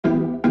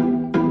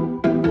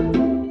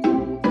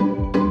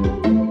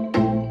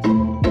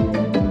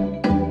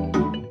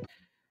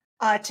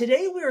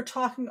Today we are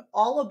talking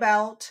all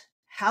about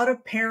how to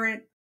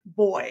parent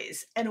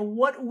boys and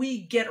what we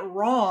get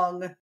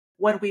wrong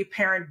when we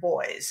parent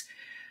boys.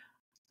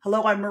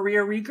 Hello, I'm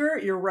Maria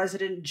Riegger, your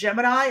resident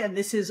Gemini, and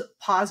this is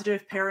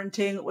Positive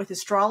Parenting with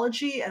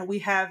Astrology. And we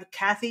have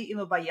Kathy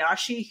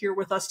Imabayashi here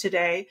with us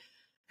today,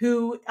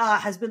 who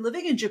has been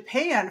living in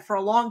Japan for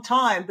a long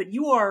time, but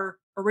you are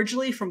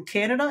originally from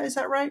Canada, is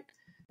that right?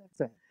 That's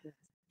right. Yes.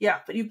 Yeah,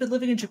 but you've been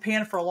living in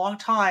Japan for a long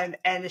time,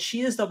 and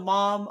she is the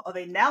mom of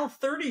a now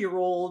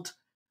 30-year-old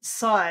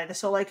son.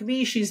 So like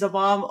me, she's the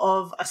mom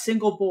of a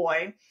single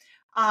boy.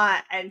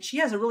 And she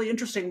has a really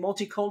interesting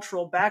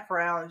multicultural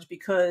background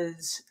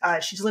because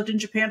she's lived in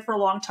Japan for a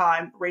long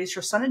time, raised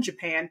her son in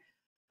Japan,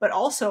 but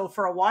also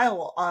for a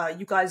while,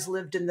 you guys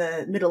lived in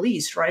the Middle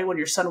East, right, when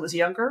your son was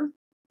younger?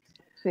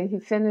 So he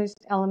finished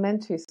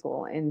elementary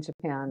school in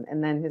Japan,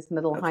 and then his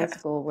middle high Okay.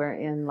 school were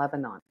in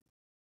Lebanon.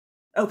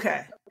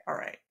 Okay, all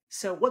right.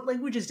 So what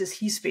languages does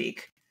he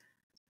speak?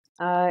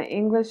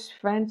 English,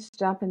 French,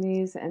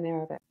 Japanese, and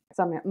Arabic.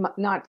 Some,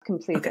 not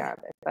complete Okay.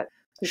 Arabic, but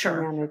he Sure.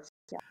 can manage.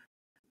 Yeah.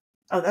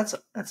 Oh,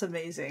 that's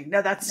amazing.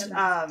 No, that's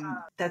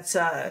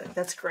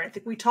great. I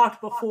think we talked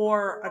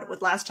before,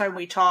 last time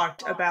we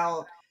talked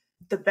about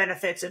the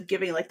benefits of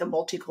giving like the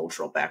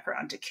multicultural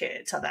background to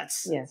kids, how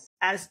that's Yes,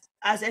 as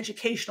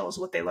educational as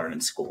what they learn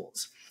in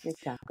schools.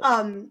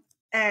 exactly.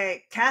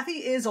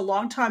 Kathy is a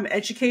longtime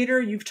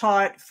educator. You've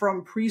taught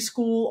from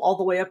preschool all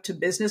the way up to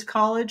business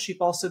college.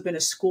 You've also been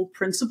a school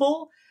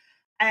principal,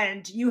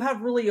 and you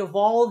have really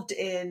evolved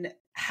in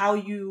how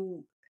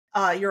you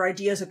your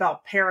ideas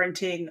about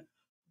parenting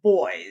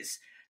boys.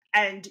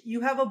 And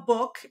you have a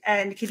book,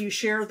 and can you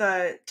share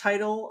the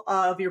title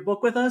of your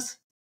book with us?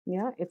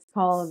 Yeah, it's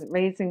called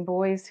Raising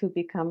Boys Who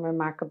Become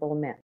Remarkable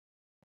Men.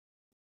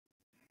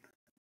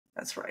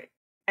 That's right.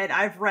 And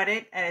I've read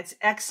it, and it's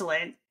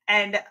excellent.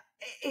 And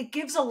it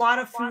gives a lot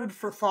of food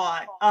for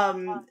thought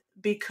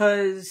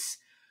because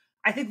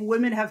I think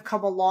women have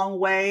come a long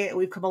way.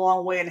 We've come a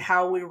long way in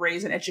how we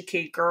raise and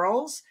educate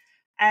girls.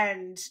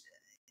 And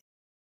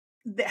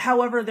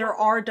however, there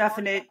are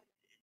definite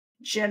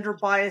gender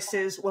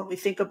biases when we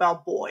think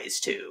about boys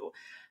too.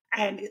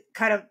 And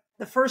kind of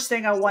the first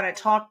thing I want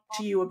to talk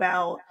to you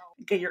about,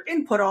 get your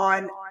input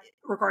on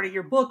regarding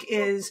your book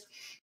is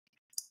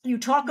you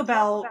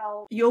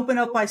open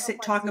up by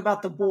talking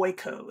about the boy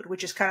code,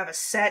 which is kind of a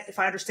set, if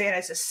I understand,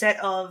 it's a set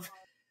of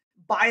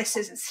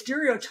biases and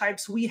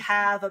stereotypes we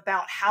have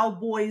about how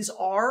boys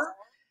are,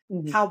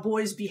 how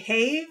boys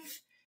behave,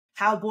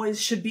 how boys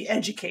should be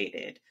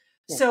educated.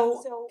 Yes.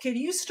 So can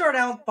you start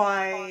out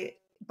by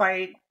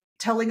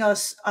telling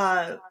us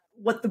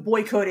what the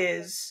boy code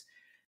is,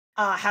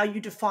 how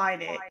you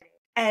define it,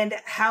 and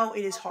how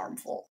it is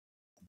harmful?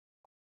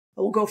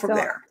 We'll go from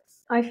there.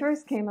 I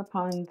first came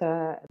upon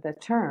the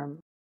term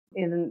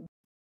in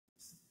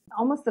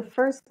almost the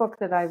first book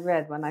that I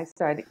read when I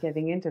started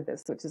getting into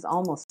this, which is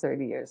almost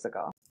 30 years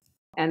ago.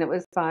 And it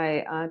was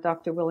by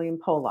Dr. William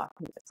Pollock.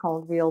 It's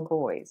called Real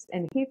Boys.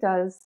 And he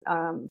does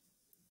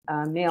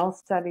male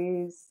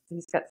studies.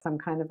 He's got some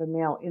kind of a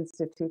male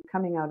institute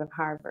coming out of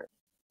Harvard.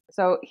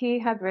 So he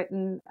had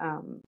written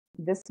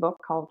this book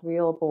called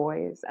Real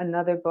Boys,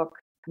 another book,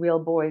 Real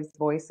Boys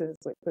Voices,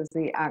 which was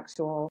the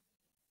actual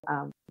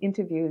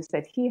interviews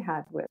that he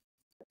had with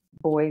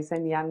boys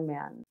and young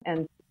men.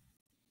 And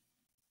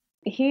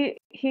he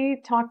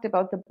talked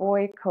about the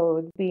boy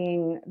code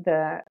being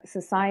the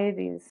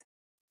society's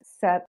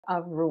set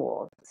of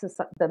rules,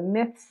 the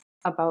myths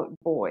about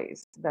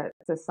boys that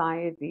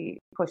society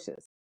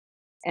pushes.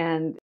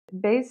 And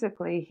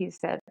basically he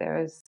said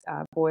there's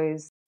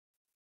boys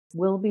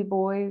will be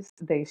boys,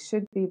 they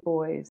should be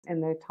boys,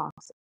 and they're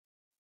toxic.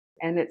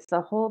 And it's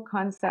the whole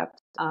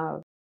concept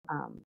of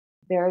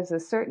there's a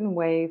certain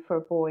way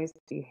for boys to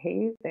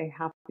behave. They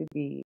have to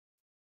be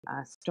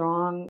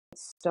strong,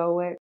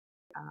 stoic,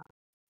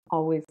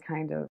 always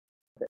kind of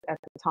at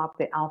the top,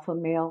 the alpha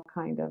male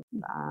kind of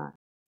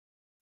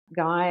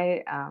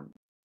guy,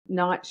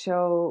 not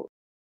show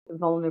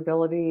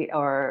vulnerability,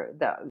 or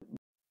the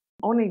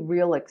only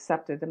real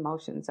accepted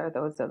emotions are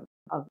those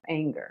of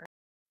anger.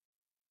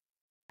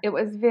 It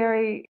was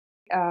very,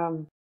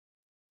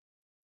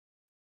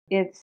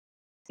 it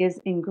is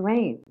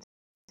ingrained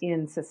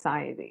in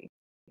society.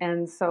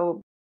 And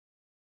so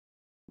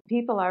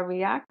people are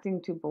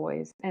reacting to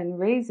boys and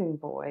raising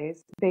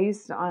boys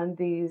based on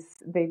these,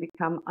 they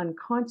become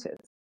unconscious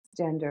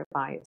gender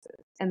biases.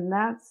 And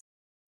that's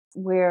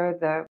where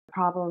the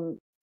problem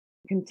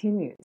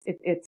continues.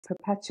 It's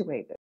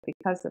perpetuated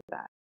because of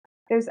that.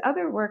 There's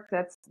other work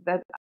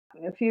that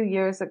a few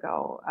years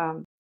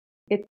ago,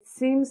 it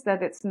seems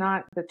that it's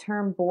not, the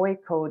term boy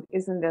code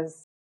isn't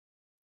as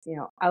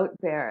out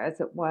there as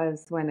it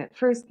was when it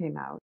first came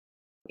out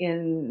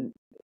in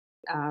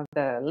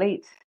the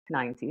late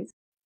 90s.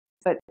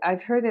 But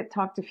I've heard it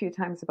talked a few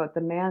times about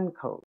the man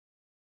code.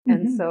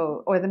 And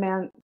so, or the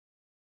man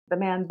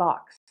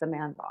box.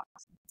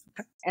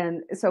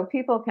 And so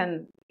people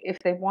can, if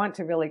they want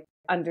to really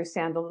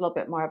understand a little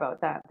bit more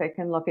about that, they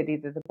can look at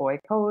either the boy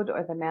code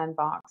or the man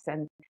box.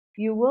 And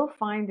you will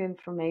find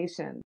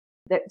information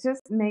that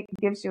just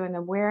gives you an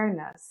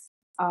awareness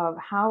of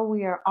how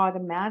we are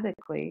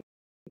automatically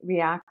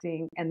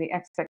reacting and the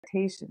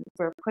expectations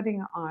we're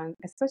putting on,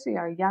 especially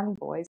our young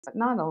boys, but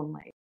not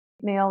only,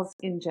 males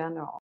in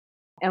general.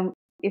 And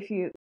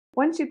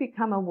once you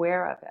become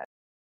aware of it,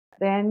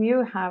 then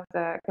you have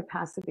the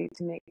capacity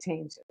to make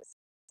changes.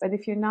 But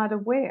if you're not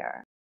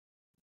aware,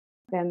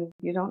 then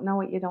you don't know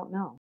what you don't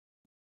know.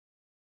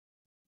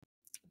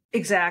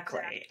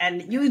 Exactly.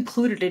 And you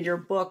included in your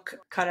book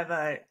kind of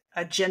a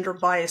gender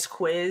bias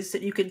quiz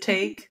that you could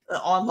take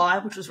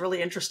online, which was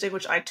really interesting,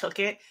 which I took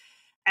it.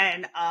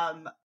 And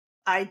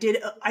I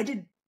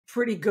did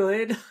pretty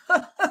good.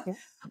 Yeah.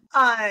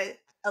 I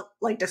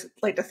like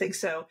to think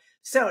so.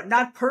 So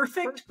not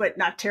perfect, but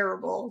not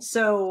terrible.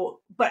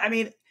 So, but I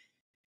mean,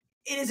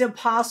 it is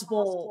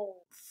impossible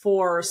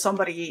for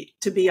somebody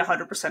to be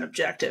 100%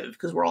 objective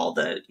because we're all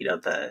the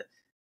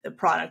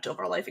product of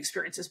our life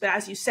experiences. But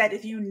as you said,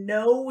 if you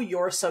know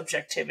your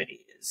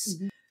subjectivities,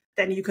 Mm-hmm.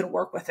 then you can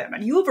work with them.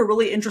 And you have a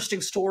really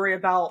interesting story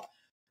about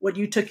when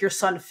you took your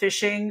son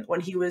fishing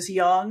when he was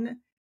young,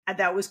 and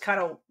that was kind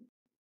of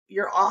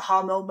your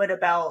aha moment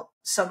about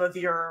some of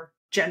your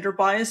gender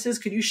biases.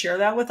 Could you share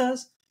that with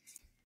us?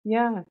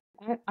 Yeah,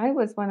 I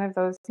was one of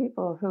those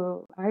people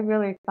who I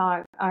really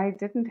thought I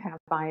didn't have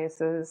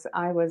biases.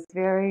 I was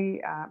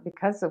very,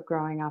 because of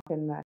growing up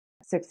in the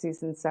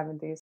 60s and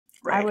 70s,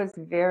 I Right. was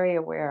very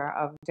aware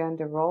of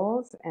gender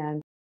roles.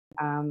 And,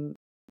 um,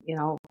 you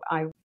know,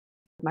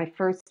 my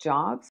first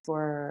jobs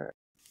were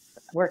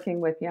working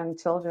with young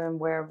children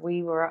where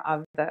we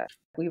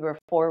were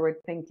forward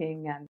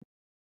thinking and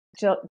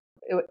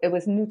it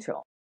was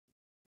neutral.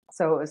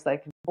 So it was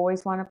like, if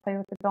boys want to play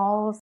with the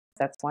dolls,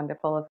 that's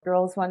wonderful. If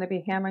girls want to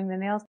be hammering the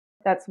nails,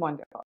 that's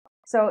wonderful.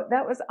 So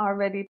that was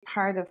already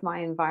part of my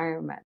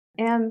environment.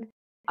 And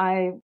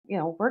I,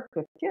 worked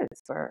with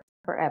kids for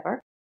forever.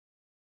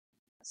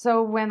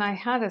 So when I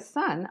had a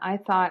son, I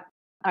thought,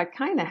 I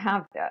kind of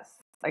have this.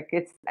 Like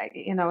it's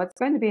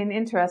going to be an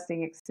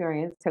interesting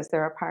experience because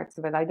there are parts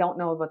of it. I don't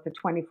know about the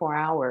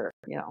 24-hour,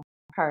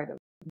 part of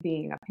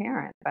being a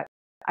parent, but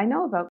I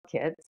know about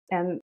kids.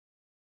 And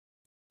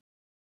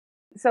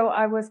so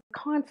I was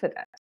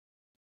confident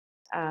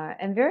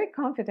and very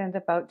confident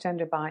about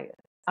gender bias.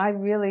 I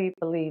really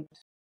believed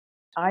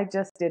I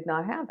just did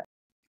not have it.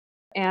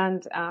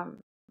 And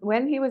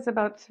when he was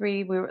about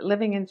 3, we were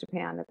living in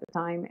Japan at the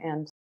time,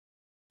 and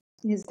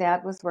his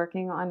dad was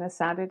working on a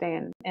Saturday,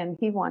 and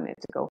he wanted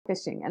to go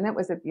fishing, and it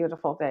was a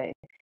beautiful day.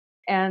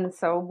 And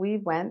so we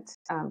went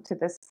to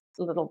this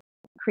little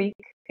creek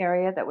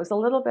area that was a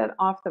little bit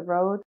off the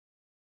road,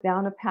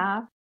 down a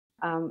path.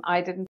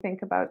 I didn't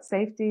think about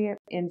safety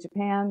in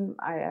Japan.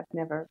 I have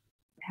never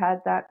had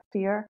that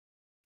fear.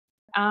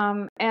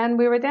 And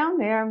we were down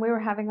there and we were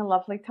having a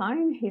lovely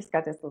time. He's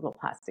got his little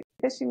plastic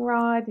fishing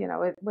rod.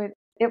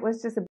 It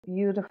was just a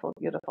beautiful,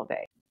 beautiful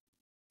day.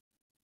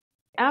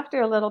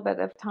 After a little bit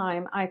of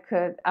time,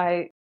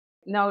 I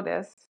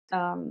noticed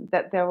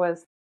that there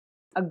was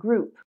a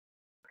group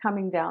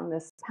coming down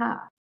this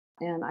path,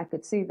 and I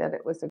could see that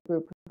it was a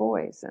group of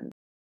boys.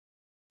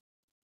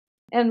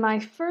 And my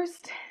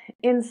first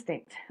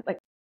instinct, like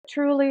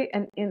truly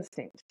an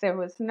instinct, there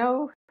was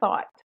no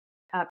thought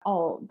at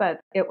all, but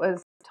it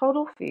was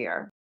total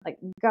fear, like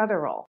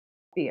guttural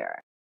fear,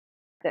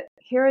 that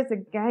here is a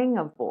gang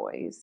of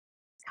boys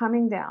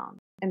coming down,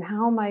 and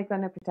how am I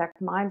going to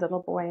protect my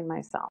little boy and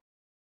myself?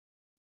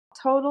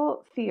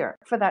 Total fear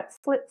for that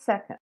split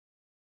second.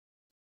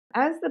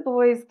 As the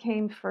boys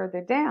came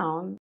further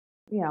down,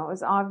 it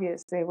was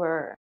obvious they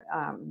were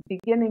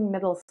beginning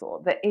middle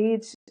school, the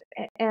age,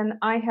 and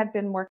I had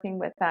been working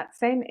with that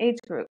same age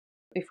group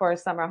before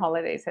summer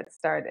holidays had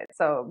started.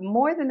 So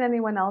more than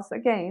anyone else,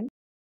 again,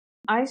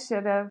 I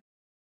should have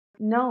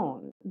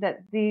known that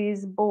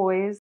these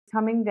boys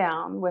coming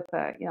down with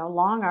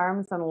long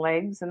arms and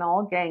legs and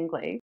all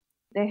gangly,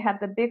 they had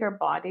the bigger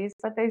bodies,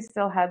 but they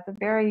still had the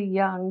very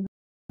young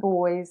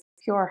boys'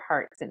 pure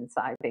hearts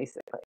inside,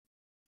 basically.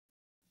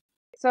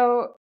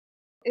 So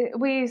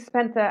we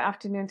spent the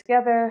afternoon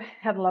together,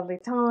 had a lovely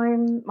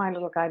time. My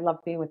little guy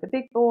loved being with the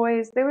big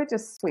boys. They were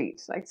just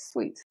sweet, like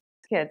sweet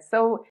kids.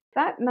 So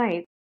that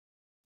night,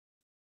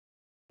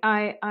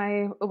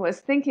 I was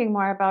thinking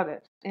more about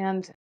it,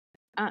 and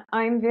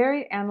I'm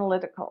very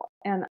analytical,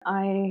 and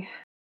I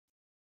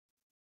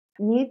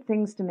need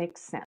things to make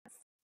sense.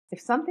 If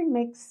something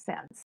makes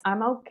sense,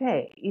 I'm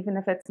okay, even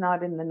if it's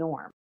not in the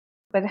norm.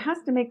 But it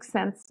has to make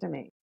sense to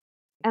me.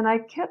 And I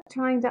kept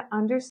trying to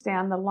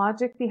understand the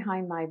logic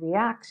behind my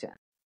reaction.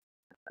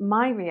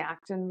 My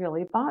reaction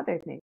really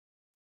bothered me.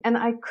 And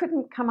I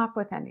couldn't come up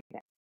with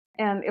anything.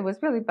 And it was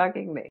really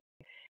bugging me.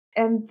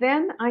 And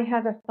then I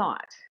had a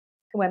thought.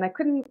 When I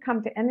couldn't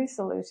come to any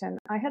solution,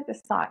 I had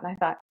this thought, and I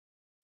thought,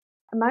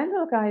 my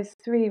little guy is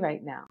 3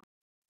 right now.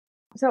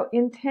 So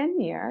in 10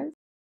 years,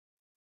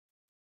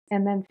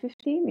 and then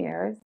 15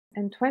 years,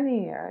 and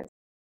 20 years,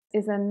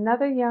 is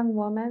another young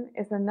woman,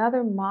 is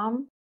another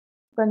mom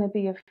going to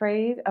be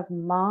afraid of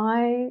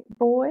my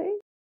boy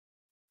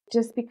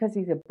just because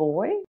he's a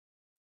boy?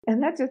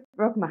 And that just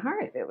broke my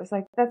heart. It was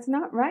like, that's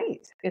not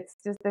right. It's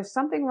just, there's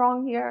something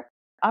wrong here.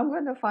 I'm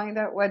going to find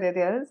out what it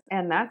is.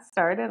 And that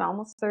started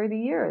almost 30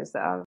 years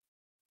of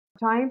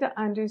trying to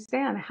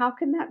understand, how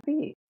can that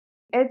be?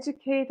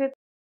 Educated,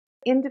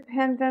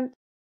 independent,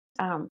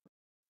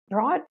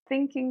 broad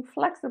thinking,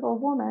 flexible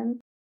woman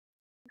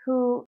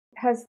who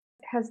has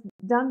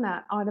done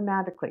that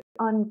automatically,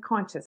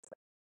 unconsciously.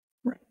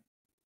 Right.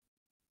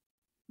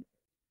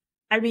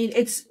 I mean,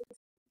 it's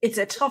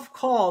a tough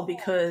call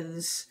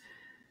because,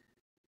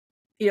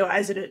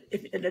 as an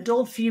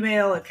adult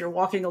female, if you're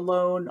walking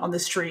alone on the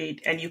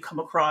street and you come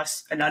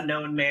across an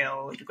unknown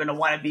male, you're going to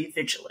want to be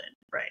vigilant,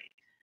 right?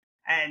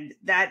 And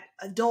that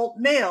adult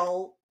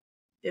male,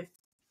 if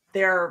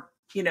they're,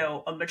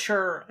 a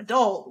mature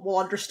adult, will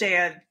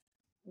understand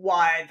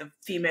why the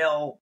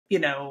female,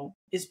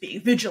 is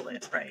being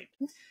vigilant, right?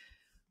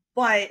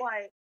 But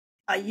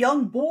a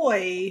young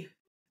boy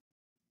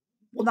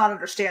will not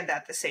understand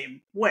that the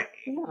same way,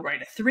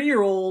 right? A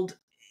 3-year-old,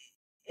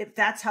 if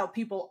that's how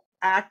people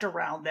act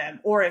around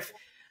them, or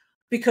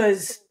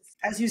because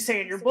as you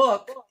say in your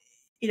book,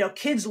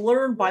 kids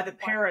learn by the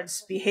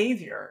parents'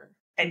 behavior,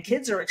 and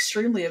kids are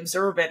extremely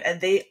observant,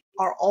 and they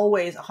are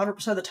always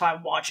 100% of the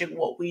time watching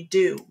what we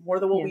do more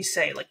than what we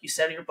say. Like you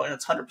said in your book,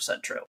 that's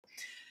 100% true.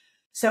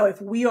 So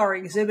if we are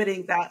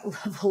exhibiting that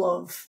level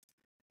of,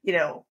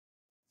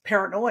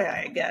 paranoia,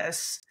 I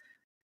guess,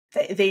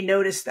 they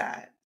notice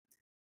that.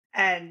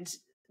 And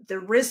the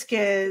risk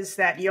is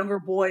that younger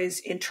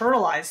boys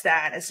internalize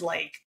that as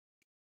like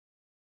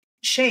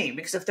shame,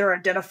 because if they're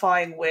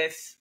identifying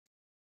with,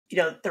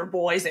 they're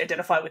boys, they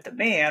identify with the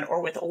man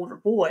or with older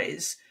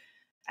boys,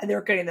 and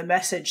they're getting the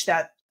message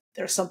that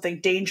there's something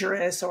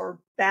dangerous or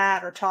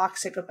bad or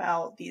toxic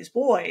about these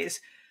boys,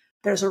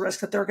 there's a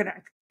risk that they're going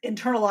to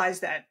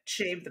internalize that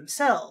shame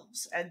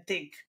themselves and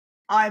think,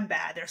 I'm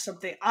bad, there's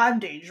something, I'm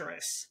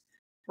dangerous,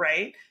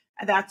 right?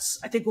 And that's,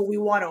 I think, what we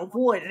want to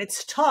avoid. And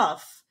it's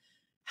tough.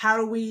 How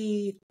do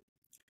we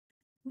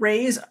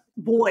raise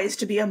boys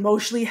to be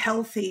emotionally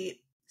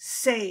healthy,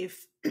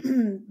 safe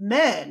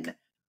men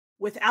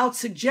without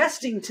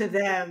suggesting to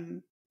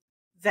them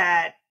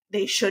that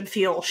they should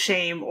feel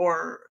shame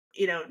or,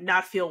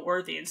 not feel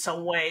worthy in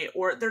some way,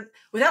 or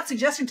without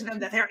suggesting to them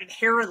that they're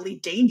inherently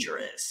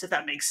dangerous, if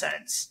that makes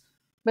sense.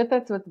 But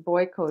that's what the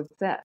boy code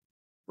says.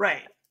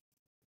 Right.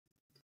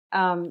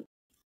 A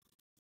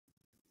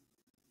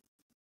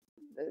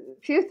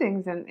few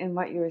things in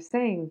what you were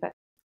saying, but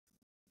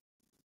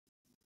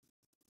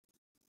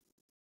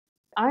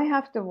I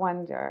have to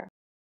wonder,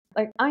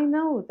 like, I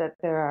know that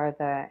there are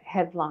the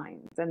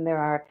headlines and there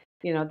are,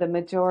 the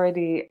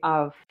majority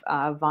of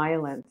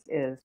violence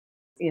is,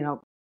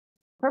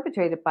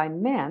 perpetrated by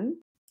men,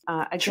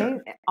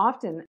 again,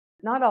 often,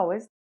 not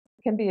always,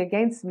 can be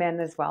against men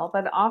as well,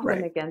 but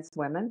often against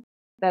women,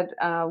 that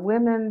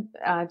women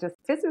just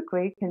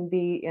physically can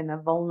be in a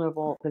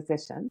vulnerable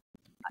position.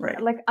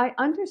 Right. Like, I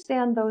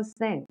understand those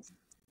things,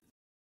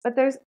 but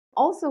there's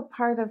also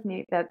part of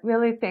me that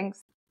really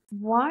thinks,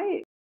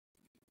 why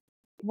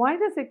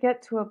does it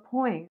get to a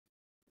point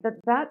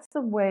that that's the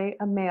way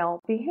a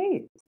male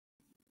behaves?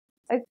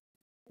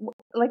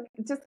 Like,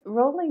 just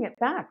rolling it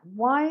back,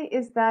 why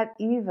is that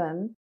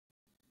even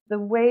the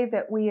way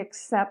that we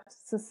accept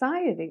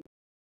society?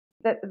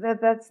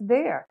 That's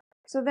there.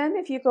 So then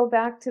if you go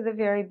back to the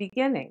very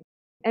beginning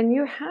and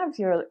you have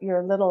your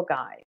little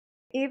guy,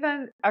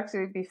 even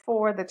actually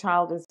before the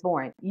child is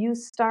born, you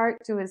start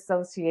to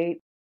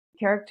associate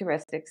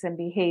characteristics and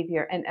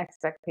behavior and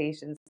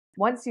expectations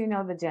once you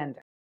know the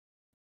gender,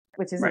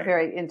 which is a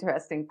very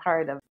interesting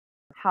part of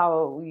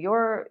how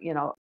your,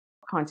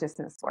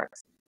 consciousness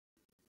works.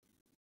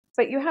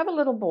 But you have a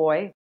little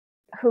boy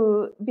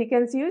who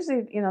begins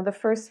usually, the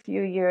first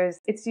few years,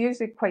 it's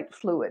usually quite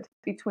fluid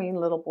between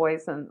little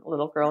boys and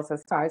little girls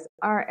as far as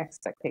our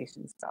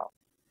expectations go.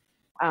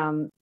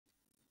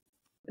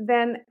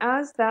 Then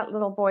as that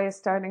little boy is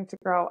starting to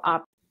grow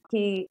up,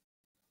 he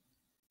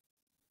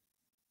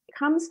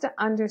comes to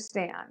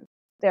understand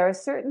there are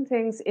certain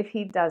things, if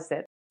he does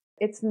it,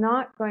 it's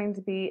not going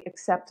to be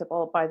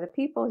acceptable by the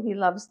people he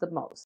loves the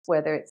most,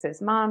 whether it's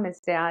his mom, his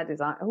dad,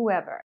 his aunt,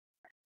 whoever.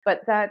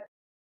 But that,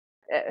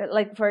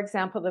 like, for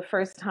example, the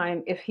first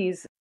time, if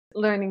he's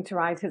learning to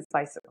ride his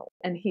bicycle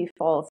and he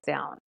falls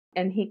down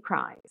and he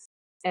cries,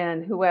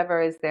 and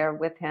whoever is there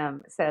with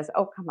him says,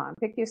 oh, come on,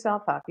 pick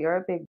yourself up. You're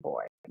a big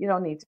boy. You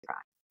don't need to cry.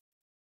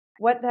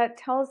 What that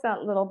tells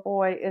that little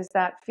boy is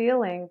that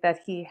feeling that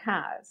he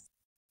has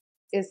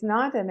is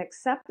not an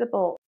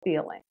acceptable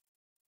feeling.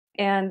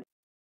 And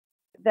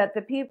that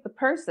the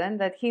person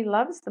that he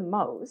loves the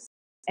most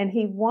and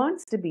he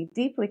wants to be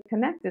deeply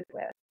connected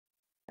with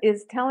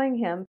is telling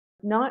him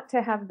not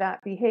to have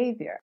that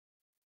behavior.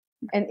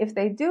 And if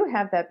they do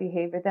have that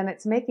behavior, then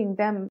it's making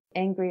them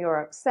angry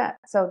or upset.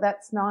 So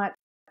that's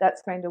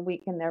going to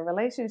weaken their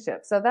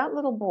relationship. So that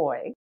little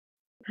boy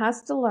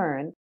has to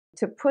learn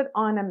to put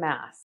on a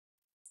mask.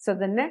 So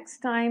the next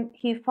time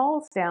he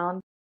falls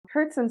down,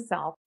 hurts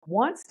himself,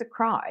 wants to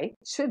cry,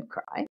 should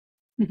cry,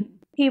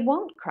 he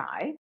won't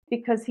cry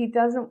because he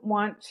doesn't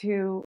want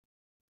to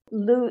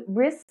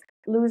risk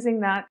losing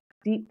that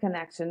deep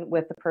connection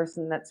with the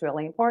person that's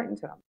really important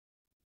to them.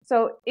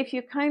 So if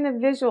you kind of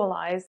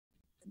visualize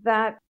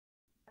that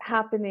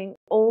happening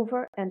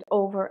over and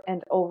over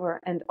and over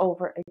and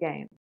over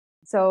again.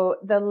 So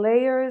the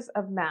layers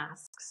of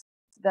masks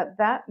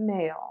that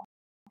male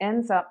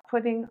ends up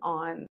putting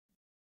on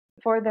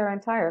for their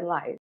entire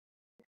life,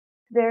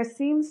 there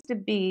seems to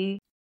be,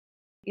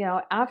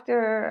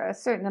 after a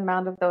certain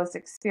amount of those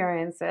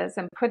experiences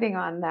and putting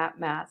on that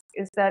mask,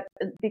 is that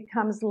it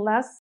becomes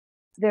less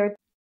their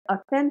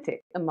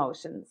authentic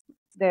emotions,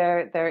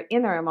 their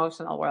inner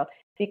emotional world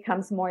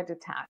becomes more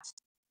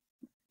detached.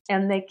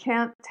 And they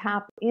can't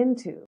tap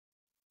into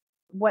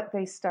what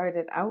they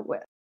started out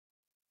with.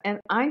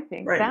 And I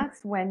think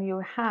that's when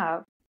you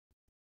have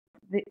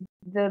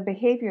the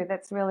behavior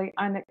that's really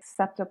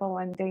unacceptable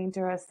and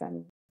dangerous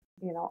and,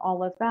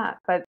 all of that.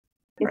 But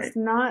it's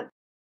not,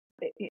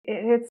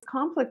 it's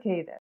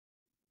complicated.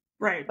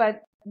 Right.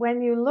 But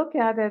when you look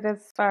at it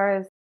as far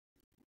as,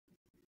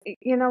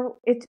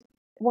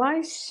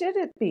 why should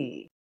it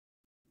be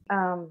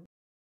a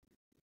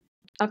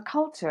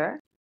culture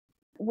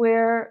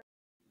where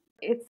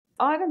it's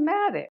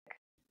automatic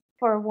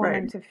for a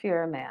woman to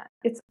fear a man?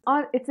 It's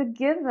a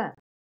given.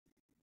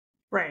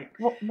 Right.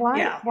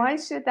 Why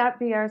should that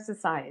be our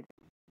society?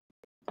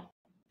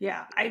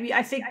 Yeah. I mean,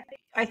 I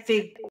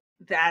think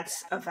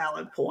that's a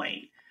valid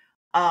point.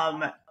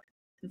 I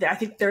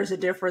think there's a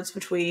difference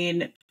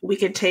between, we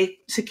can take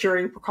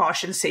security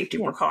precautions, safety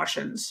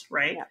precautions,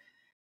 right? Yeah.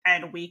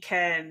 And we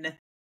can,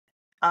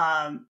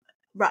 but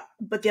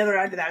the other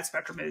end of that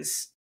spectrum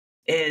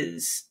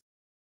is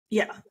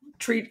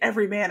treat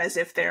every man as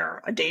if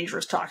they're a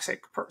dangerous,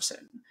 toxic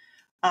person.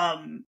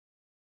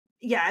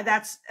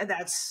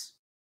 That's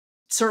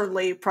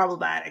certainly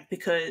problematic,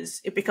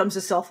 because it becomes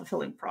a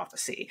self-fulfilling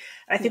prophecy.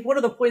 And I think one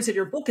of the points in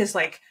your book is,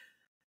 like,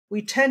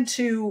 we tend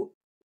to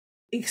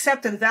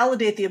accept and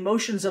validate the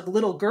emotions of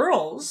little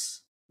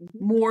girls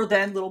more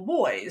than little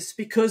boys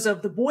because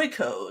of the boy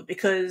code,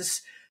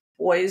 because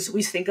boys,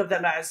 we think of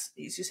them as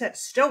you said,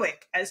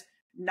 stoic, as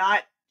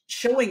not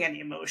showing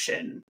any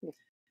emotion.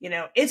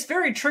 It's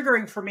very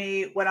triggering for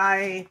me when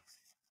I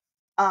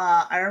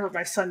remember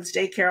my son's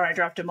daycare, I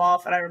dropped him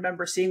off, and I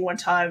remember seeing one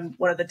time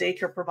one of the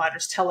daycare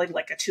providers telling,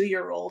 like, a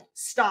 2-year-old,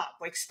 stop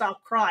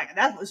crying. And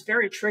that was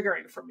very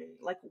triggering for me.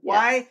 Like,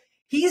 why?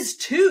 He's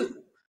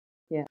 2.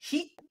 Yeah.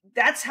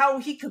 That's how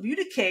he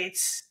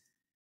communicates.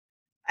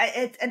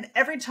 And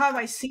every time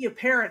I see a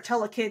parent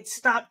tell a kid,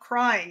 stop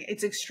crying,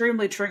 it's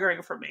extremely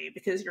triggering for me,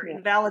 because you're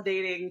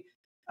invalidating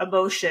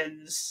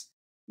emotions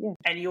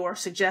and you're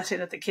suggesting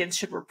that the kids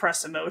should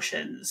repress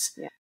emotions.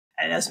 Yeah.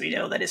 And as we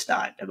know, that is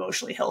not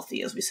emotionally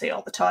healthy, as we say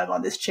all the time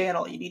on this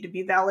channel. You need to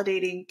be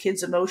validating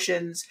kids'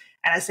 emotions.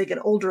 And as they get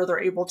older, they're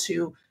able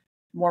to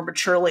more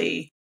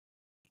maturely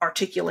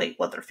articulate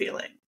what they're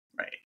feeling.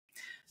 Right.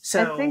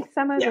 So I think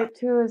some of it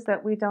too is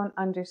that we don't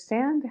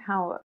understand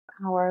how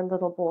our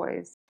little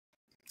boys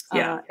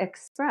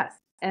express.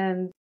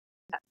 And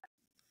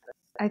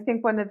I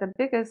think one of the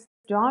biggest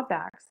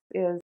drawbacks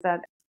is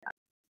that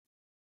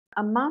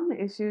a mom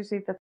is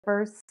usually the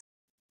first,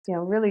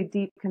 really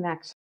deep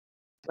connection.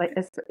 Like,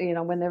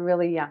 when they're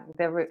really young,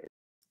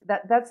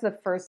 that's the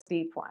first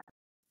deep one.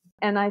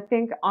 And I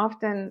think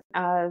often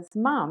as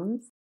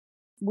moms,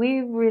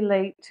 we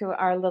relate to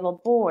our little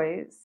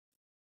boys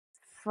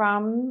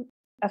from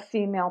a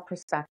female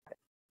perspective.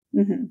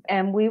 Mm-hmm.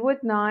 And we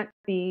would not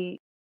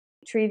be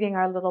treating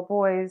our little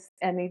boys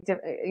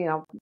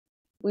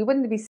we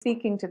wouldn't be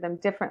speaking to them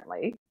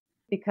differently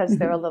because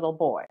they're a little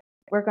boy.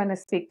 We're going to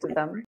speak to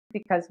them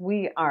because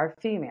we are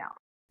female.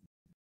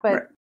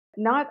 But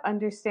not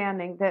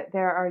understanding that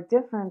there are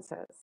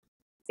differences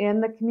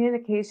in the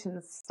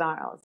communication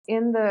styles,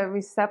 in the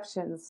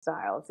reception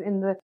styles,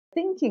 in the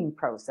thinking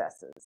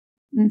processes.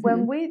 Mm-hmm.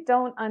 When we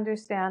don't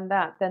understand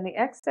that, then the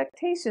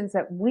expectations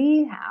that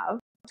we have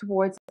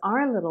towards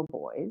our little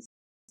boys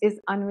is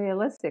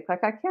unrealistic.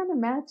 Like, I can't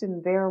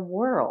imagine their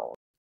world.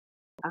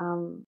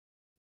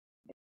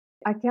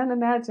 I can't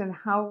imagine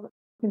how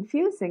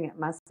confusing it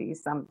must be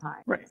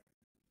sometimes. Right.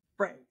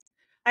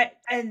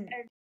 And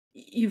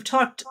you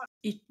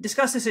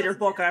discussed this in your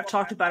book, and I've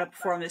talked about it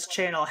before on this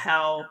channel,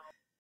 how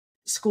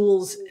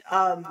schools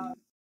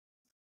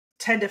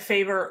tend to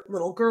favor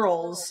little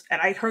girls.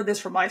 And I heard this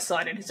from my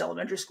son in his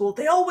elementary school.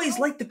 They always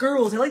like the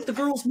girls. They like the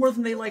girls more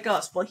than they like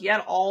us. Well, he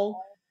had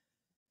all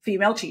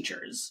female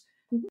teachers,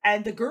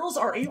 and the girls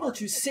are able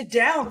to sit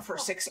down for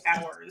 6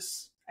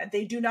 hours, and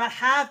they do not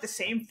have the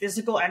same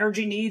physical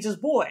energy needs as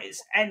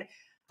boys. And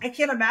I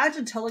can't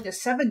imagine telling a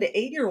 7 to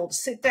 8-year-old to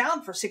sit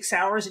down for 6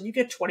 hours and you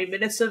get 20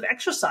 minutes of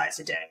exercise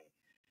a day.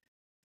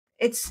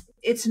 It's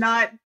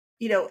not,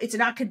 it's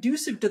not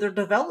conducive to their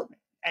development.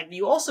 And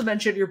you also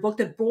mentioned in your book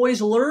that boys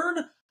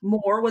learn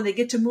more when they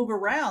get to move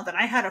around. And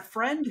I had a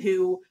friend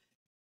who,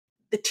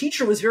 the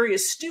teacher was very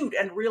astute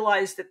and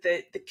realized that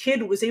the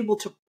kid was able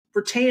to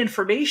retain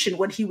information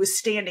when he was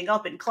standing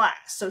up in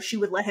class. So she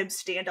would let him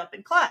stand up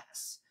in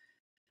class.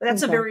 But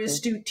that's a very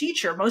astute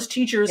teacher. Most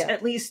teachers,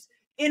 at least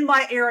in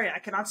my area, I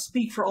cannot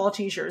speak for all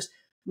teachers.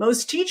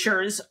 Most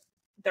teachers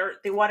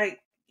they want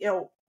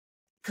to,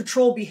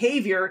 control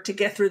behavior to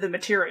get through the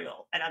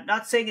material. And I'm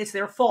not saying it's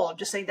their fault. I'm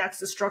just saying that's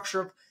the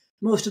structure of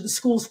most of the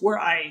schools where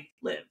I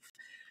live.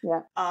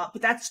 Yeah.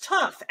 But that's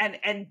tough.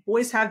 And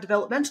boys have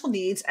developmental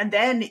needs. And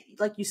then,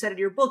 like you said in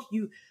your book,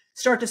 you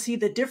start to see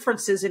the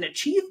differences in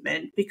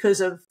achievement because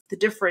of the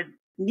different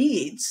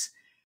needs.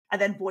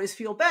 And then boys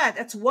feel bad.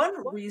 That's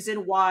one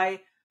reason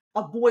why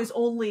a boys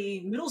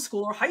only middle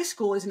school or high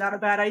school is not a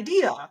bad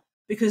idea,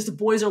 because the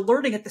boys are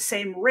learning at the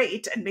same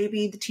rate. And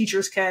maybe the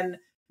teachers can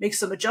make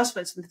some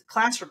adjustments in the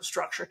classroom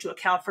structure to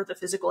account for the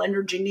physical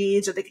energy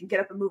needs, or they can get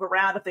up and move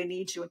around if they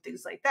need to and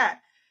things like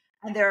that.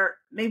 And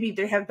maybe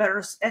they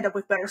end up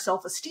with better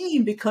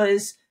self-esteem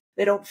because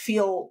they don't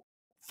feel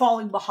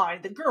falling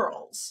behind the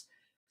girls.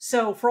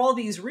 So for all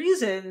these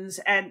reasons,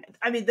 and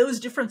I mean,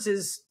 those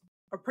differences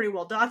are pretty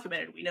well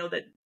documented. We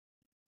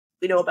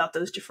know about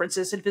those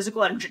differences in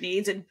physical energy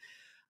needs. And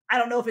I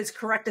don't know if it's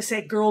correct to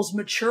say girls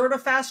mature at a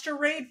faster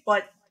rate,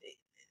 but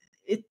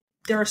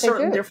there are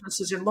certain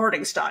differences in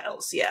learning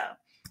styles. Yeah.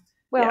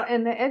 Well,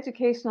 and the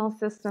educational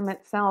system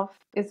itself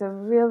is a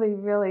really,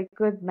 really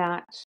good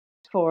match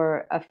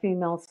for a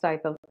female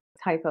type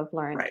of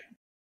learning. Right.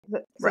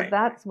 So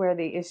that's where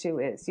the issue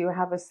is. You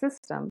have a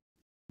system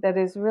that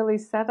is really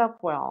set up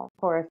well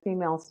for a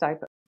female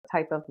type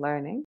of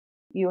learning.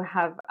 You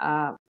have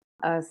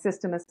a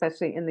system,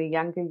 especially in the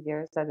younger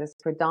years, that is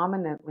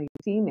predominantly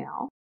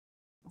female.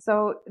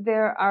 So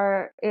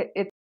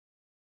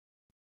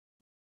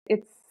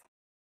it's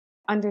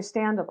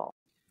understandable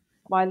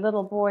why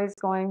little boys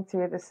going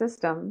through the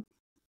system,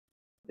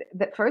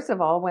 that first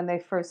of all, when they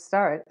first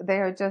start, they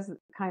are just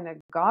kind of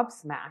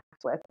gobsmacked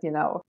with,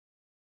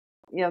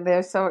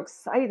 they're so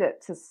excited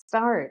to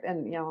start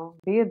and,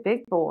 be a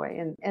big boy.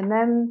 And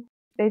then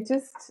they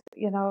just,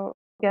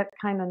 get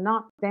kind of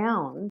knocked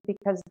down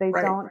because they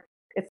don't,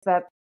 it's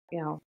that, I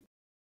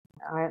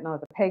don't know,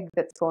 the peg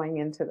that's going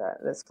into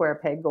the square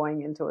peg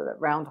going into the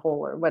round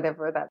hole, or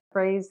whatever that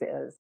phrase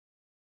is.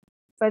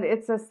 But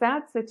it's a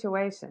sad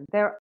situation.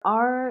 There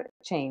are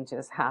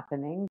changes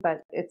happening,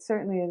 but it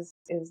certainly is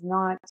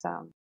not,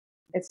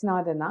 it's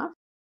not enough.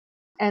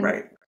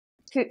 And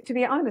to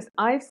be honest,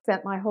 I've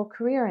spent my whole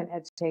career in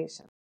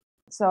education.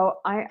 So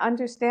I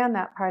understand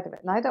that part of it.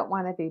 And I don't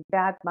want to be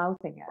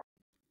bad-mouthing it.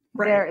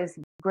 There is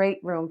great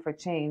room for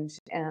change.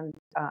 And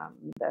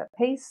the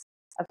pace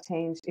of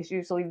change is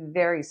usually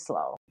very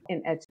slow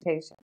in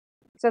education.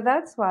 So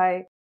that's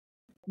why,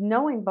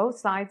 knowing both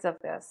sides of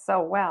this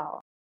so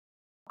well,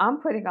 I'm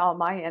putting all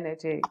my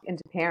energy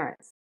into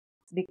parents,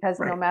 because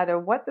no matter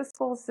what the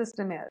school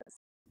system is,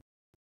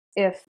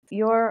 if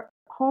your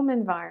home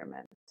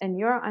environment and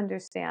your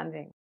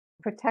understanding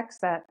protects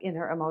that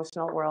inner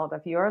emotional world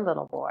of your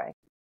little boy,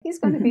 he's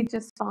going to be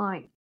just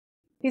fine.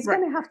 He's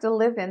going to have to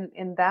live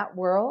in that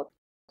world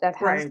that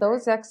has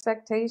those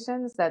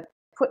expectations, that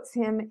puts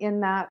him in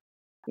that,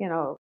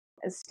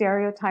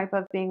 stereotype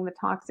of being the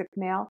toxic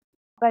male.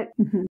 But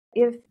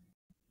if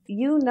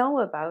you know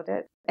about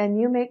it and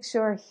you make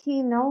sure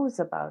he knows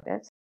about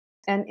it,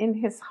 and in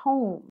his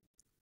home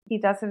he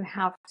doesn't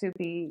have to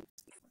be,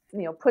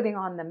 putting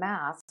on the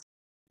mask,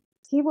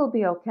 he will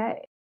be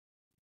okay.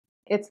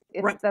 It's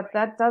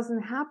that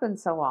doesn't happen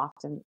so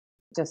often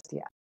just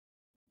yet.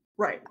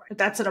 Right.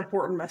 That's an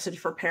important message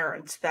for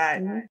parents,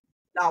 that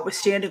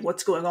notwithstanding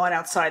what's going on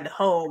outside the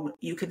home,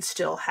 you can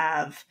still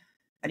have,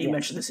 and you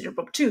mentioned this in your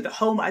book too, the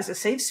home as a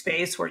safe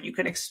space where you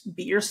can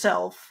be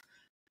yourself.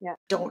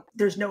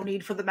 There's no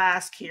need for the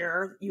mask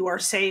here. You are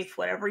safe.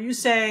 Whatever you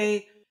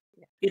say,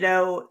 we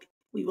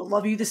will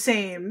love you the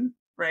same,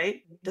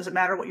 right? Doesn't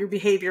matter what your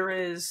behavior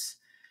is.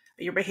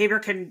 Your behavior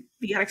can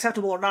be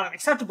unacceptable or not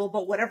unacceptable,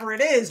 but whatever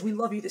it is, we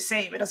love you the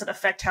same. It doesn't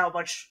affect how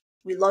much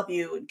we love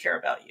you and care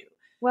about you.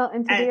 Well,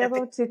 and to be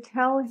able to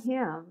tell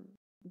him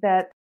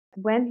that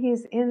when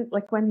he's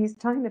when he's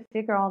trying to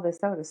figure all this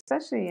out,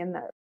 especially in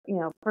the,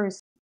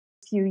 first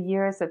few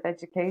years of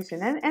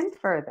education and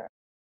further,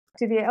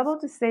 to be able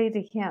to say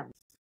to him,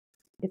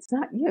 it's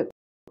not you,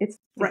 it's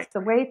the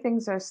way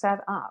things are set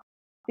up,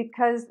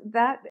 because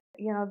that,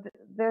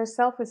 their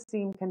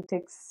self-esteem can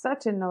take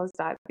such a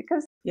nosedive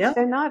because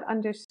they're not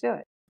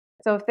understood.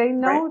 So if they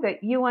know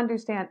that you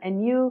understand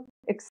and you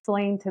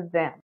explain to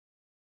them,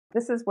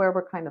 this is where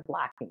we're kind of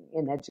lacking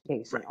in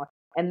education,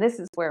 and this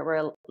is where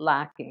we're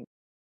lacking,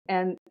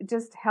 and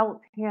just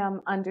help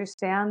him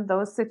understand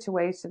those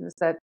situations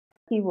that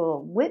he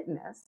will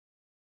witness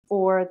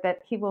or that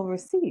he will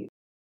receive,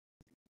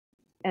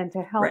 and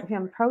to help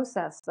him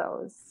process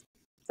those.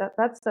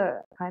 That's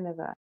the kind of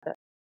the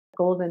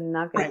golden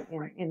nugget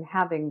in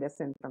having this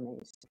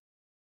information.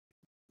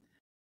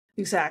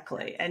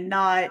 Exactly. And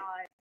not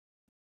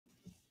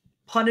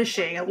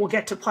punishing, and we'll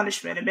get to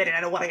punishment in a minute.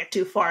 I don't want to get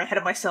too far ahead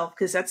of myself,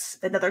 because that's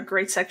another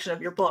great section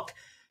of your book.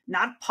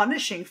 Not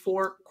punishing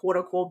for quote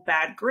unquote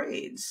bad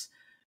grades.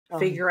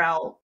 Figure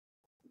out,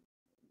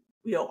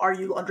 are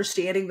you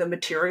understanding the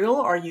material?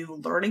 Are you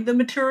learning the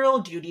material?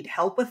 Do you need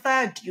help with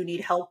that? Do you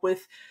need help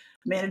with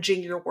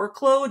managing your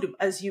workload?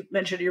 As you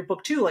mentioned in your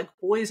book too, like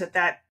boys at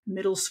that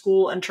middle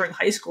school entering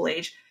high school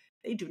age,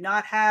 they do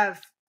not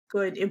have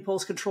good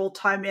impulse control,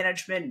 time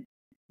management,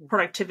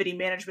 productivity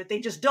management. They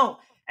just don't.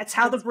 That's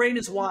how the brain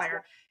is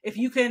wired. If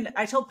you can,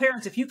 I tell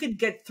parents, if you can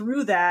get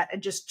through that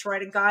and just try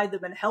to guide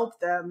them and help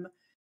them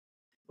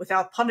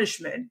without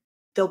punishment,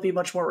 they'll be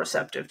much more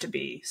receptive to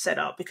be set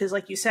up. Because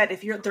like you said,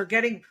 if they're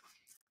getting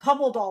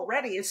pummeled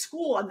already at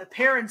school and the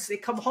parents, they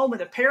come home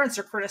and the parents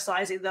are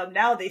criticizing them,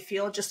 now they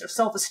feel just their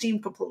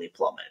self-esteem completely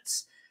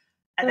plummets.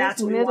 And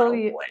that's what we want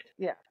to avoid.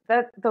 Yeah,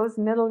 those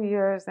middle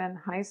years and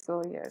high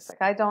school years.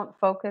 Like, I don't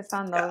focus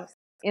on those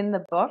in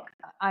the book.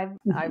 I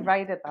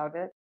write about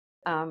it,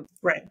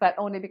 right, but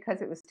only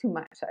because it was too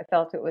much. I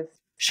felt it was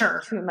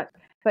too much.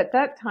 But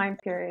that time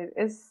period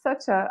is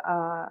such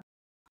a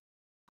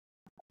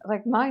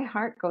like, my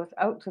heart goes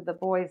out to the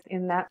boys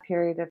in that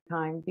period of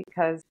time,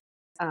 because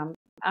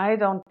I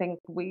don't think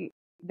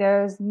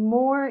there's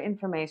more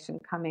information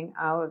coming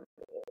out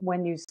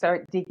when you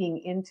start digging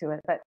into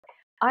it, but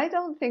I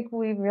don't think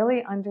we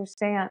really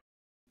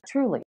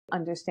truly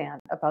understand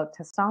about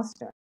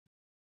testosterone.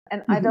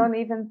 And I don't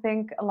even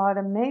think a lot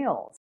of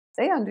males,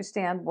 they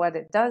understand what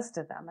it does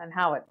to them and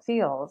how it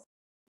feels.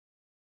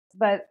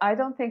 But I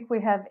don't think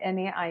we have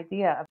any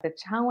idea of the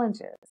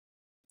challenges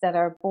that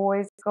our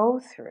boys go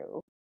through,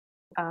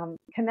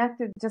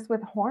 connected just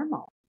with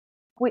hormones.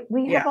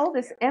 We have all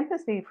this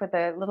empathy for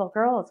the little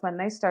girls when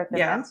they start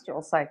their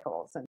menstrual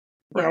cycles, and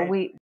you know,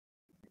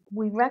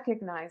 we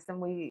recognize them,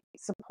 we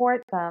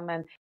support them,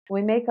 and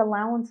we make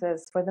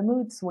allowances for the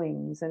mood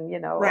swings, and you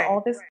know,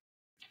 all this.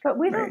 But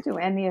we don't do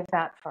any of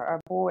that for our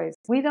boys.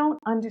 We don't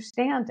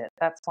understand it.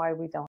 That's why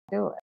we don't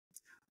do it.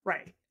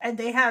 Right. And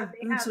they have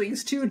mood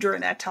swings too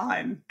during that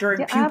time,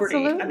 during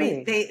puberty. Absolutely. I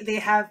mean, they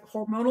have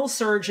hormonal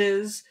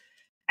surges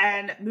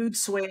and mood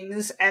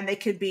swings, and they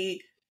could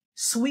be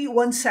sweet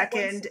one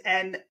second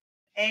and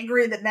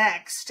angry the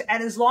next.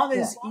 And as long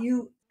as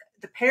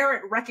the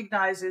parent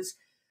recognizes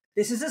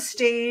this is a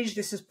stage,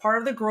 this is part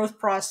of the growth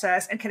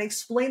process, and can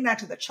explain that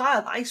to the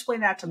child. I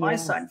explain that to my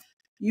son.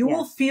 You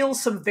will feel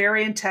some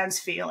very intense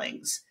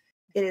feelings.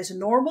 It is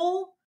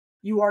normal.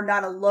 You are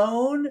not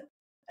alone.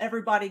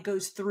 Everybody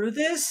goes through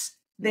this.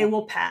 They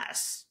will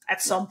pass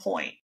at some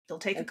point. They'll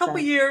take a couple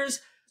years.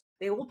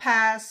 They will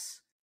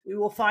pass. We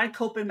will find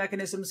coping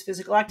mechanisms,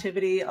 physical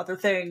activity, other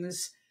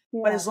things.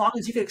 But as long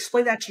as you can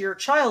explain that to your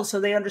child so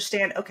they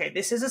understand, okay,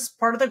 this is a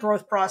part of the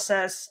growth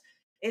process.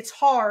 It's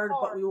hard,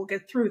 but we will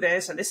get through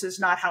this, and this is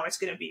not how it's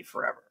going to be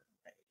forever.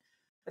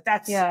 But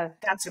that's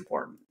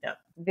important. Yep.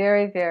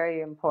 Very,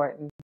 very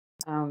important.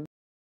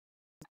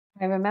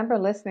 I remember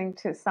listening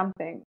to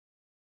something,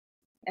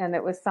 and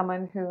it was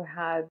someone who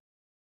had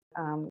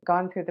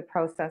gone through the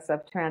process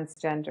of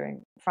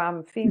transgendering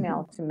from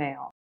female to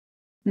male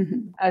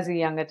as a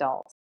young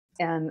adult.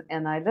 And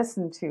I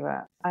listened to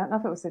I don't know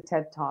if it was a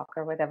TED Talk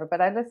or whatever,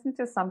 but I listened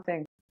to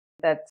something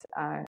that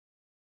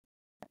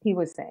he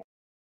was saying.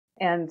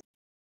 And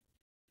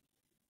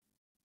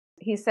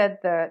he said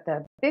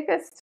the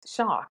biggest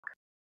shock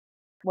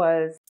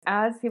was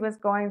as he was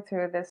going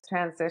through this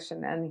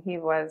transition, and he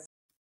was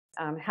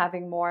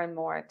having more and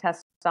more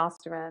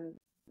testosterone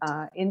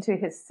into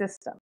his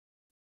system.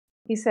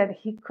 He said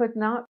he could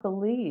not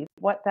believe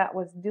what that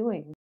was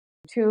doing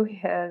to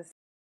his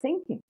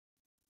thinking.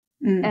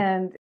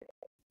 And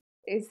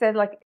he said,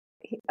 like,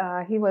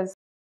 he was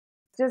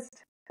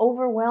just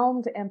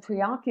overwhelmed and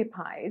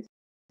preoccupied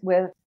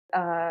with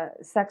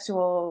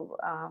sexual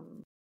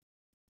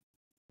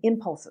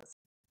impulses.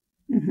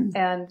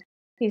 And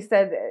he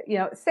said, you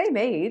know, same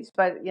age,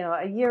 but, you know,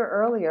 a year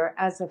earlier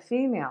as a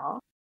female,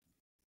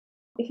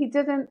 he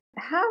didn't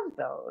have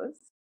those.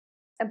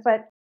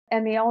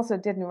 And he also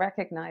didn't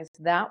recognize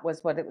that was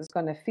what it was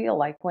going to feel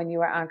like when you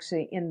were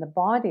actually in the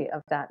body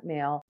of that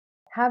male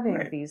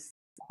having these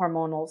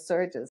hormonal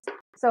surges.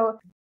 So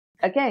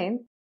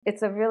again,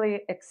 it's a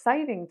really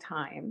exciting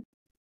time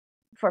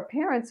for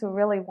parents who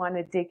really want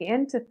to dig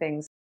into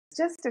things,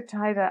 just to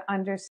try to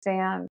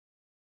understand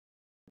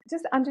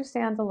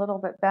a little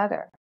bit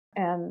better.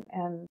 And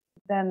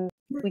then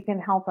we can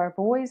help our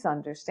boys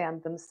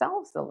understand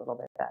themselves a little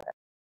bit better.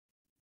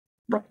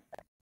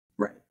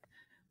 Right.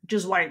 Which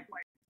is why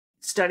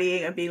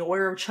studying and being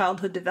aware of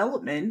childhood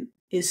development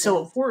is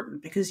so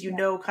important, because you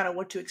know kind of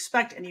what to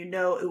expect, and you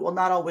know it will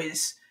not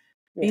always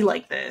be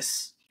like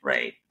this,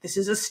 right? This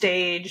is a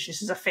stage,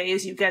 this is a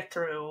phase you get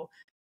through,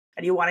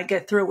 and you want to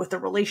get through it with the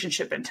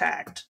relationship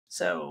intact.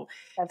 So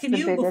can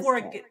you, before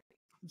I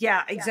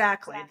get,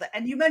 exactly.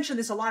 And you mentioned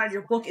this a lot in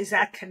your book, is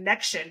that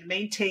connection,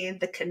 maintain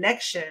the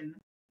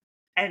connection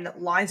and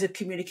lines of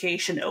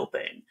communication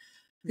open.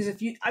 Because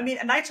if you, I mean,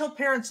 and I tell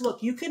parents,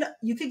 look, you can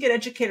get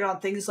educated on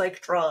things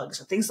like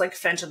drugs, or things like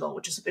fentanyl,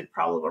 which is a big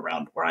problem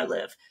around where I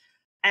live,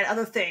 and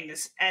other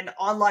things, and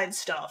online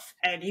stuff.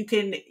 And you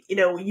can, you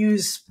know,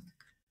 use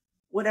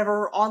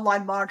whatever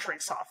online monitoring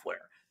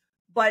software.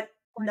 But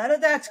none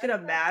of that's going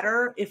to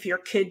matter if your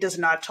kid does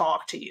not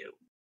talk to you.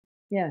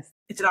 Yes.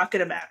 It's not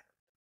going to matter.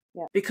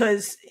 Yeah.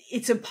 Because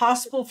it's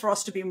impossible for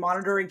us to be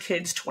monitoring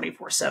kids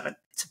 24/7.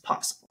 It's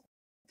impossible.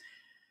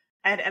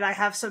 And I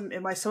have some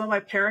of my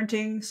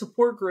parenting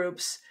support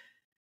groups.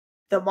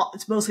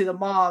 It's mostly the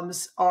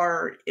moms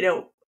are, you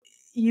know,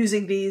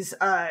 using these,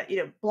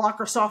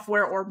 blocker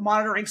software or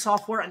monitoring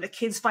software, and the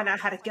kids find out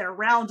how to get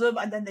around them,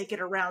 and then they get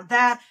around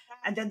that,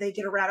 and then they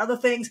get around other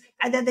things,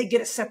 and then they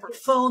get a separate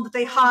phone that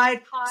they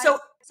hide. So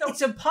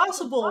it's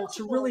impossible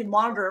to really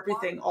monitor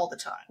everything all the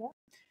time.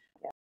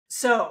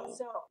 So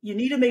you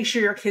need to make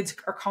sure your kids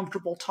are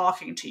comfortable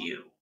talking to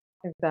you.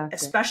 Exactly.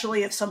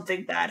 Especially if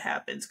something bad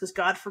happens, because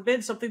God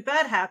forbid something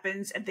bad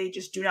happens and they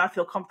just do not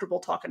feel comfortable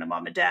talking to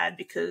mom and dad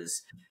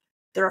because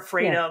they're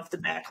afraid of the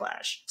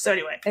backlash. So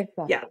anyway,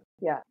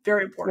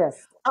 very important.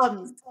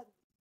 Yes.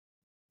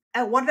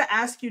 I wanted to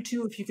ask you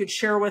too if you could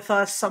share with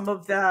us some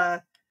of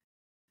the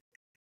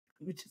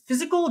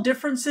physical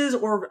differences,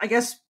 or I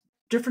guess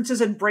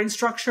differences in brain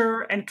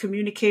structure and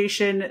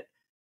communication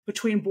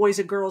between boys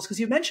and girls, because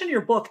you mentioned in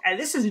your book, and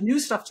this is new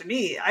stuff to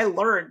me. I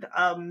learned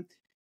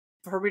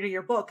for reading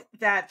your book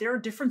that there are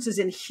differences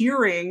in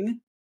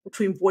hearing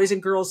between boys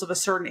and girls of a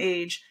certain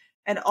age,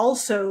 and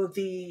also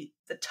the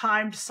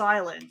timed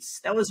silence.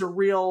 That was a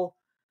real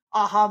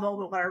aha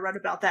moment when I read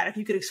about that. If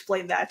you could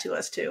explain that to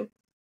us too.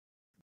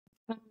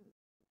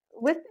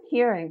 With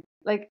hearing,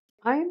 like,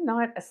 I'm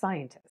not a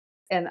scientist,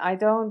 and I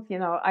don't,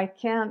 I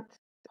can't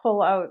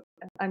pull out.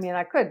 I mean,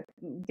 I could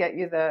get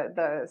you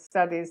the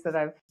studies that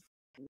I've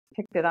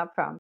picked it up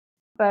from,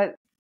 but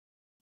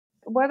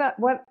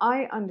what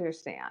I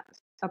understand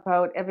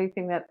about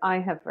everything that I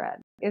have read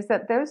is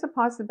that there's a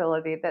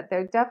possibility that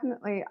there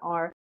definitely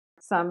are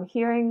some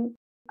hearing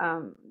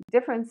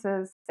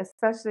differences,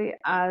 especially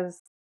as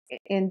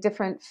in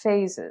different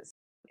phases.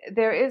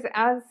 There is,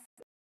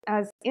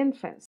 as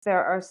infants,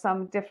 there are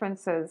some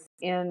differences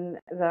in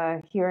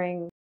the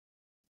hearing,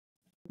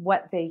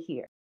 what they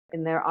hear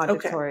in their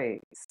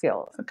auditory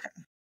skills. Okay.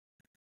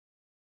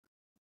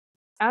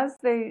 As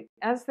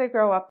they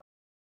grow up,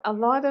 a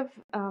lot of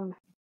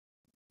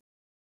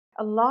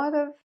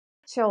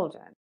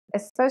children,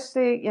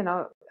 especially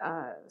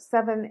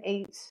 7,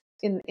 8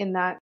 in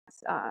that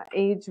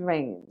age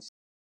range,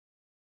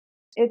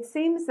 it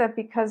seems that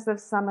because of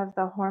some of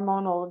the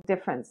hormonal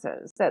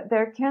differences, that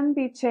there can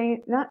be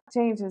not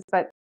changes,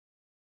 but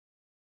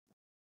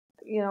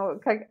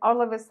like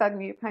all of a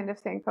sudden you kind of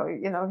think,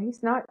 oh,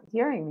 he's not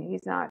hearing me,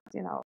 he's not,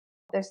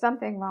 there's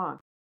something wrong,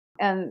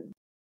 and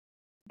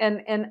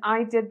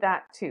I did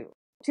that too,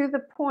 to the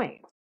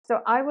point. So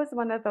I was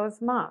one of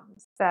those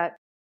moms that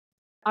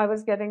I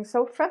was getting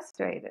so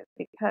frustrated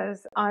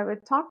because I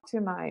would talk to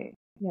my,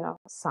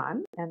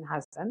 son and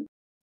husband,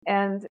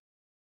 and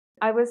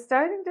I was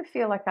starting to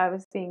feel like I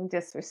was being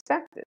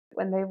disrespected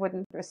when they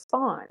wouldn't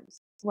respond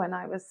when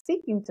I was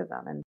speaking to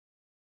them.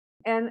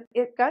 And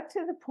it got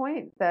to the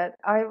point that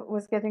I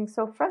was getting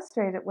so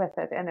frustrated with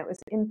it, and it was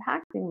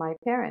impacting my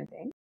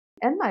parenting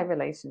and my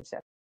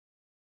relationship.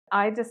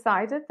 I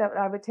decided that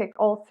I would take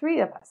all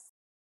 3 of us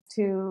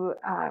to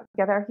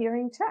get our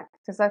hearing checked,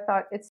 because I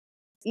thought it's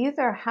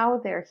either how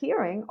they're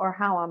hearing or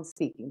how I'm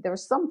speaking. There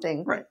was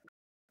something. Right.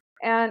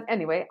 And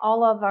anyway,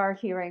 all of our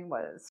hearing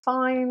was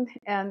fine,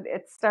 and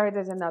it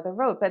started another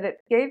road, but it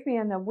gave me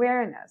an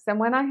awareness. And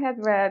when I had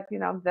read,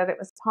 that it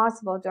was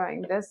possible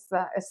during this,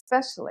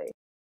 especially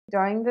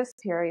during this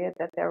period,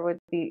 that there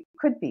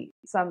could be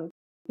some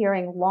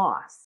hearing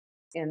loss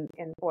in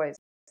boys,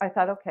 I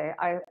thought, okay,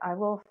 I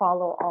will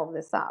follow all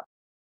this up.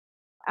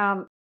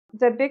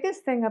 The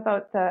biggest thing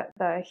about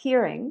the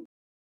hearing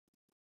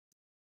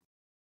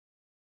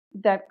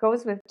that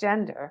goes with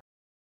gender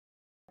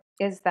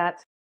is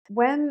that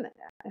when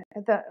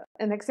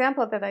an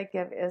example that I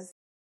give is,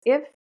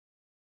 if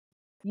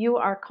you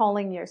are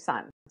calling your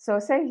son, so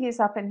say he's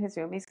up in his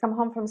room, he's come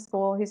home from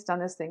school, he's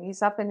done his thing,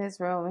 he's up in his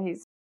room,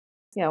 he's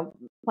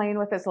playing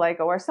with his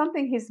Lego or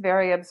something he's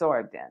very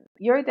absorbed in.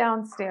 You're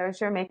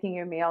downstairs, you're making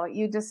your meal,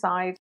 you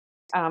decide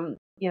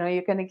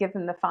you're going to give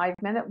him the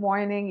 5-minute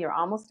warning, you're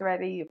almost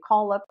ready, you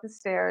call up the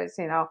stairs,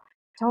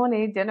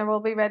 Tony, dinner will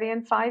be ready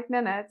in 5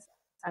 minutes.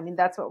 I mean,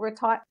 that's what we're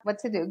taught what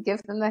to do.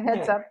 Give them the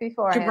heads up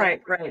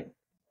beforehand. Right.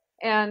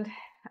 And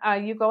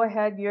you go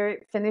ahead, you're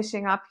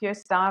finishing up your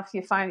stuff,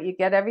 you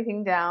get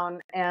everything down,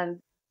 and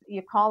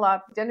you call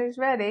up, dinner's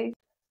ready,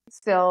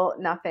 still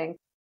nothing.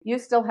 You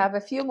still have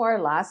a few more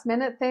last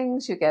minute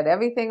things, you get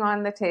everything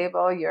on the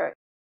table,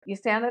 you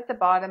stand at the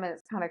bottom, and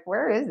it's kind of like,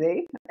 where is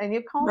he? And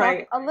you call up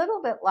a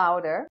little bit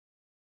louder,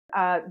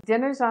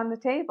 dinner's on the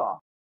table,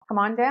 come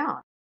on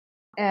down.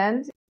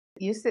 And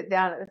you sit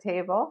down at the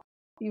table,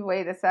 you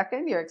wait a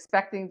second, you're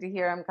expecting to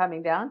hear him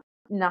coming down,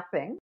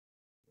 nothing.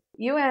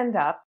 You end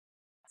up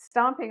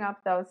stomping up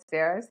those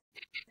stairs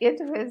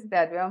into his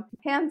bedroom,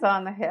 hands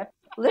on the hip.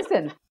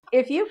 Listen,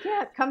 if you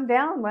can't come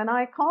down when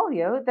I call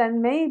you,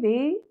 then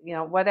maybe,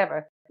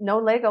 whatever. No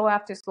Lego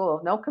after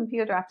school, no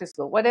computer after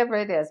school, whatever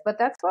it is. But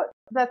that's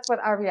what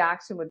our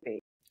reaction would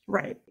be.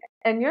 Right.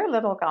 And your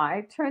little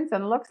guy turns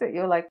and looks at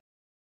you like,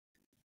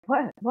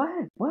 what?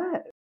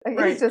 Right.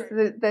 It's just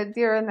the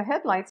deer in the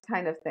headlights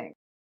kind of thing.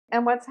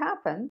 And what's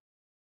happened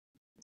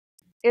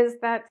is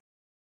that,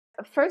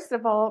 first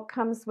of all,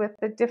 comes with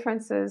the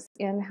differences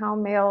in how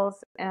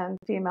males and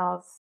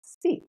females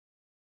speak.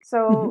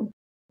 So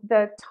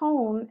the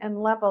tone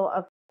and level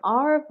of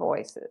our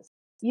voices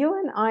you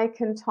and I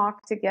can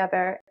talk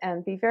together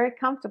and be very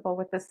comfortable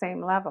with the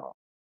same level.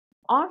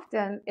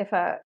 Often, if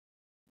a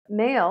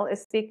male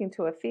is speaking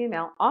to a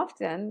female,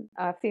 often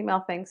a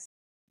female thinks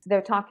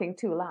they're talking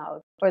too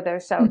loud or they're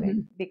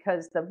shouting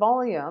because the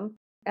volume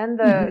and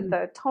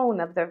the tone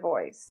of their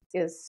voice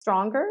is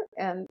stronger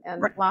and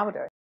Right.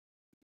 louder.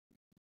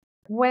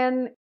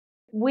 When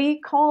we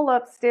call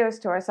upstairs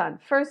to our son,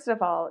 first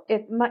of all,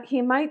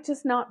 he might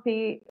just not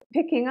be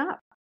picking up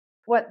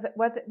what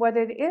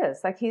it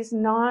is. Like he's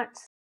not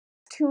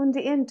tuned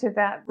into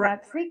that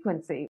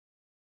frequency.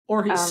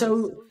 Or he's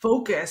so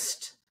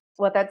focused.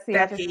 Well, that's the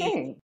that other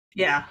thing.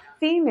 Yeah.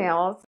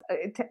 Females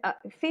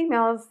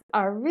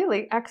are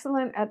really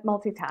excellent at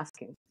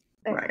multitasking.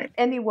 Right.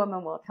 Any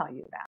woman will tell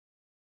you that.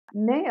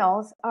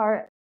 Males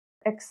are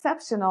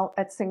exceptional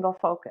at single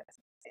focus.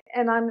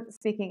 And I'm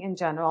speaking in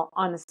general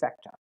on the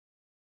spectrum.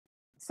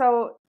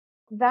 So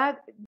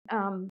that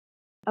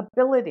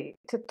ability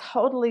to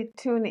totally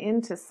tune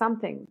into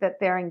something that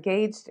they're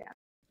engaged in.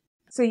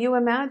 So you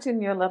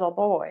imagine your little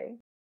boy,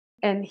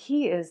 and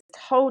he is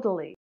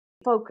totally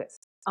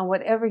focused on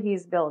whatever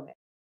he's building,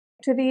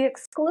 to the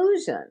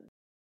exclusion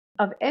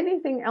of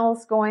anything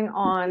else going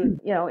on,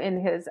 in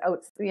his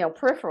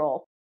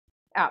peripheral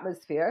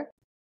atmosphere.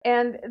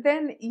 And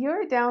then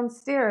you're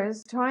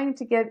downstairs trying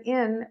to get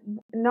in,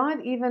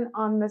 not even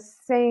on the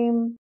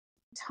same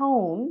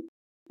tone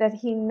that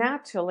he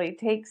naturally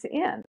takes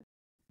in.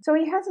 So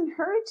he hasn't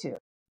heard you.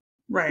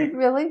 Right. He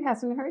really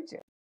hasn't heard you.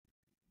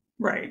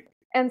 Right.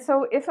 And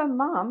so if a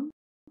mom,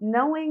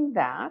 knowing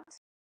that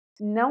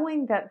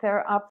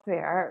they're up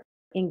there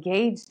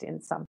engaged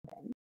in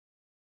something,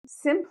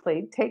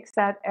 simply takes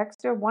that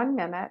extra 1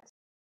 minute,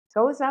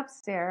 goes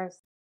upstairs,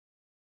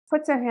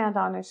 puts her hand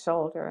on his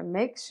shoulder,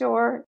 makes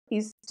sure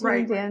he's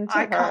tuned in to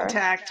eye her.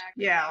 contact.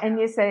 Yeah. And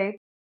you say,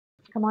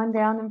 come on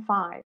down in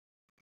 5.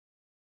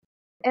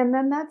 And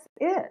then that's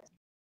it.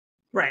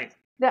 Right.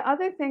 The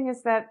other thing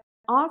is that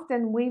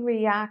often we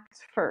react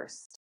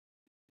first.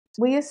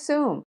 We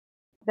assume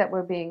that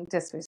we're being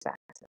disrespected.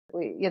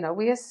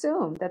 We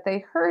assume that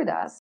they heard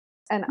us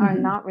and are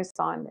not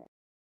responding.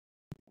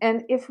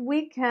 And if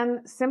we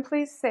can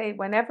simply say,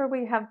 whenever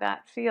we have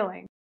that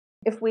feeling,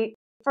 if we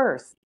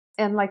first,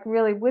 and like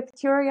really with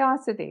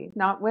curiosity,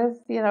 not with,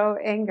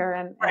 anger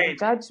and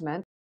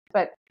judgment,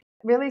 but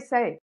really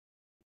say,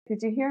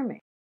 did you hear me?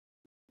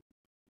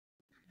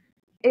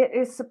 It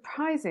is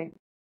surprising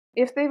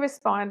if they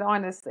respond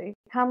honestly,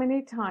 how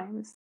many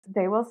times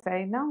they will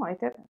say, no, I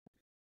didn't.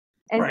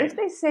 And if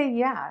they say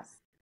yes,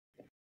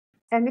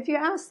 and if you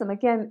ask them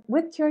again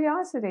with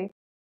curiosity,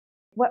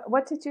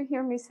 what did you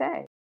hear me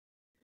say?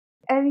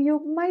 And you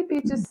might be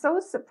just so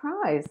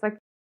surprised, like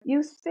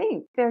you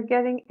think they're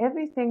getting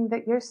everything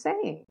that you're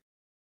saying.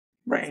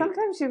 But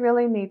sometimes you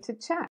really need to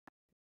check.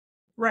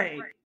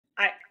 Right.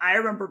 I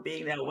remember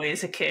being that way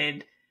as a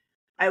kid.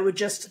 I would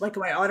just, like,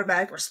 my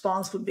automatic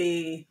response would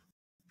be,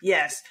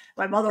 yes.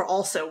 My mother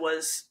also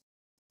was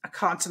a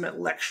consummate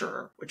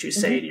lecturer, which you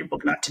say in your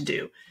book not to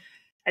do.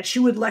 And she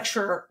would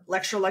lecture,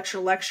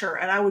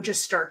 and I would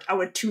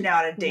tune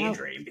out and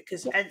daydream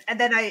because, and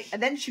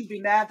then she'd be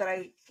mad that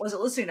I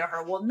wasn't listening to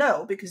her. Well,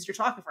 no, because you're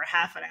talking for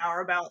half an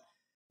hour about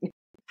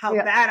how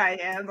bad I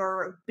am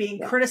or being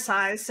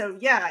criticized. So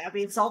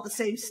it's all the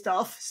same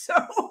stuff.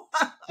 So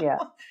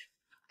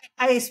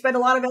I spend a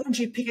lot of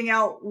energy picking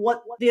out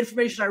what the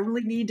information I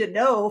really need to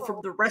know from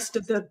the rest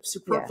of the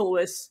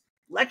superfluous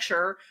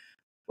lecture,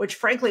 which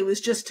frankly was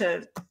just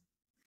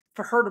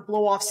for her to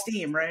blow off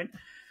steam, right?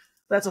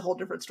 That's a whole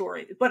different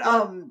story. But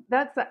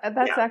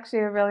that's actually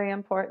a really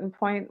important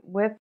point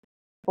with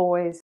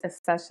boys,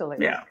 especially.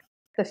 Yeah.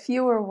 The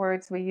fewer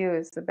words we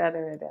use, the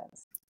better it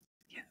is.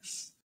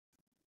 Yes.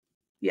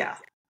 Yeah,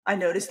 I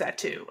noticed that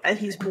too. And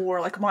he's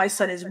more like, my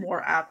son is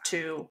more apt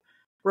to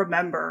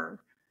remember.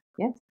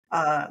 Yes.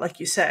 Like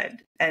you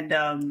said, and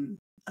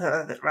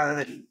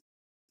rather than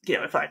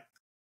if I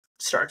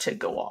start to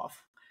go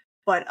off.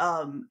 But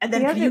and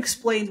then can you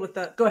explain what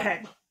go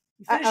ahead?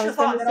 Finish your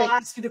thought, and I'll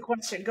ask you the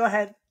question. Go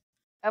ahead.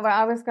 Well,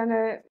 I was going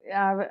to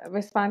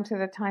respond to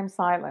the time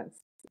silence.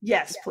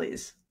 Yes,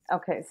 please.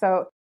 Okay,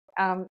 so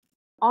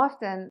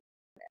often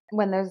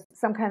when there's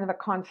some kind of a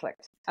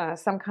conflict,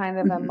 some kind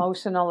of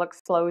emotional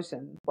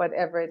explosion,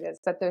 whatever it is,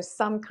 but there's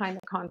some kind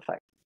of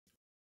conflict.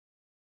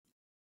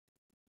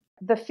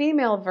 The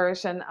female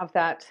version of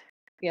that,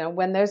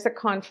 when there's a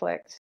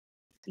conflict,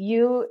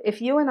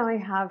 if you and I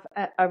have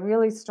a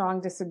really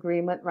strong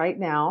disagreement right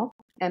now,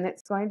 and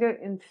it's going to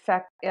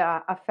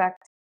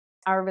affect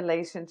our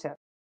relationship,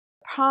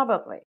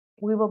 probably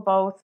we will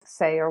both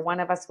say, or one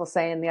of us will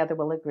say and the other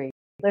will agree,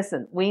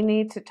 listen, we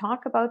need to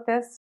talk about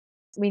this.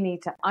 We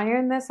need to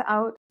iron this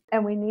out,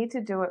 and we need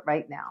to do it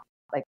right now.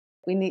 Like,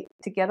 we need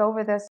to get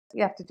over this.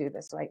 We have to do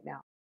this right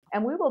now.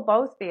 And we will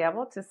both be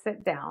able to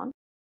sit down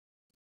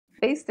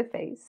face to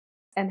face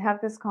and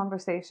have this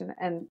conversation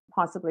and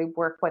possibly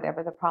work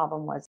whatever the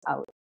problem was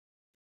out.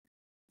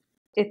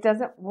 It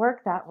doesn't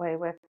work that way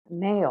with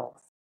males.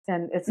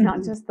 And it's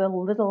not just the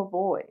little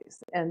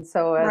boys. And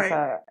so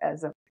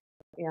as a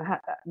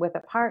with a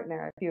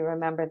partner, if you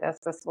remember this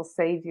will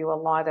save you a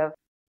lot of,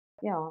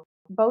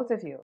 both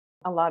of you,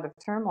 a lot of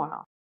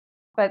turmoil.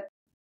 But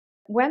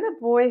when a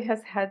boy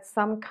has had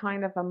some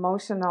kind of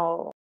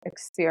emotional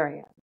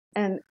experience,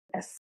 and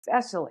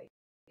especially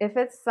if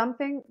it's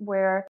something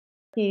where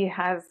he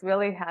has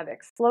really had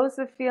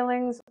explosive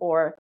feelings,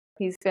 or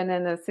he's been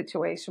in a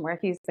situation where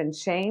he's been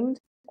shamed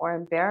or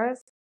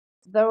embarrassed,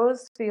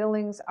 those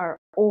feelings are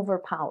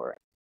overpowering.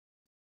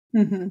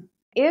 Mm-hmm.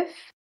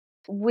 If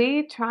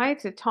we try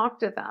to talk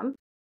to them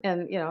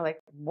and, like,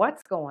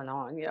 what's going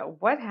on?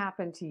 What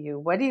happened to you?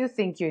 What do you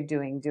think you're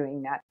doing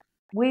that?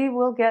 We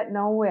will get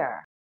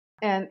nowhere.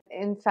 And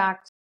in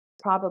fact,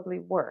 probably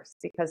worse,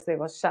 because they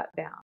will shut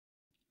down.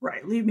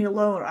 Right. Leave me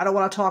alone. I don't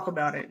want to talk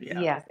about it. Yeah.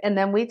 Yes. And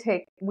then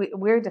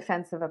we're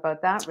defensive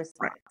about that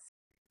response. Right.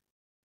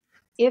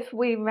 If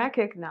we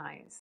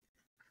recognize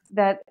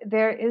that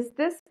there is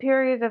this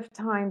period of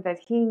time that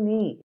he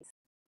needs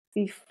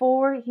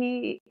before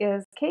he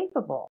is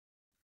capable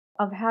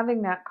of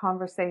having that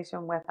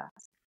conversation with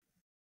us.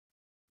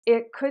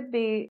 It could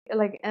be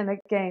like, and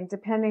again,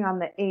 depending on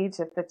the age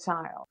of the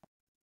child,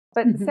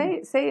 but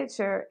Mm-hmm. say it's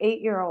your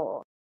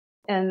 8-year-old,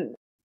 and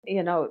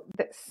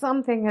that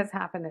something has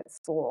happened at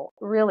school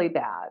really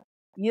bad.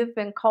 You've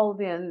been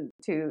called in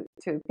to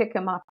pick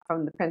him up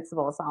from the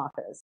principal's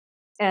office,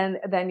 and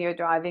then you're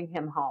driving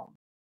him home.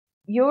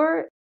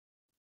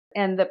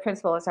 And the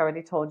principal has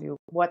already told you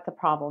what the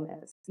problem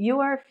is.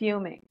 You are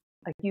fuming.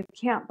 Like, you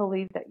can't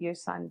believe that your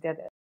son did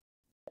it.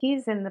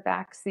 He's in the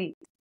back seat.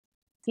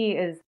 He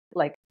is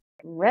like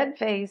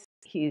red-faced.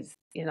 He's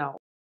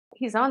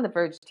on the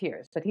verge of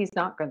tears, but he's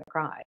not going to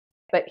cry.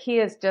 But he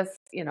is just,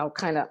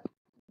 kind of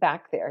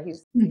back there.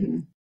 He's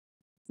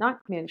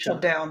not communicating.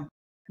 Shut down.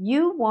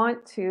 You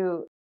want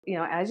to,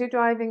 as you're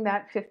driving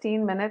that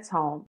 15 minutes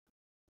home,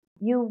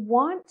 you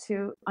want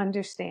to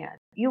understand.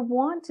 You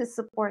want to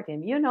support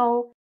him.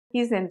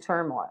 He's in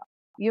turmoil.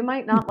 You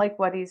might not like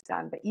what he's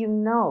done, but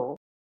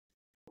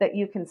that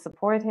you can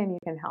support him, you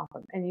can help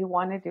him, and you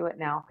want to do it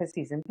now because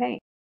he's in pain.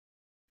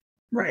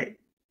 Right.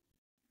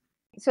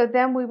 So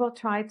then we will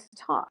try to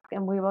talk,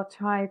 and we will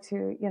try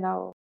to,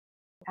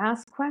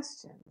 ask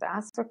questions,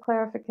 ask for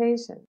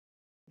clarification.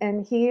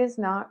 And he is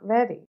not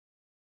ready.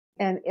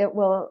 And it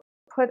will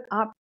put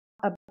up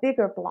a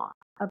bigger block,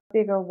 a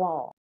bigger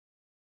wall.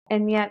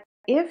 And yet,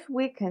 if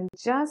we can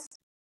just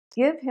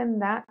give him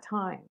that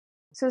time.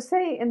 So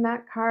say in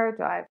that car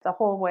drive the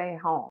whole way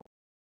home,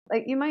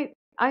 like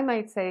I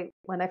might say,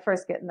 when I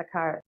first get in the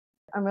car,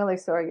 I'm really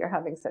sorry you're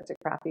having such a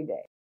crappy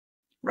day.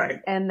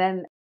 Right. And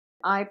then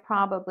I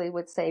probably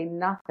would say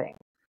nothing.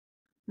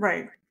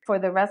 Right. For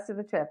the rest of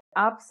the trip.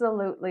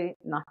 Absolutely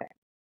nothing.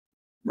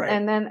 Right.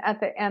 And then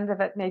at the end of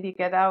it, maybe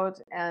get out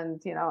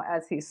and,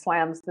 as he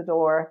slams the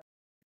door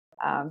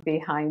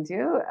behind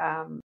you,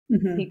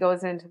 he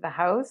goes into the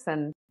house,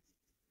 and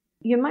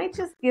you might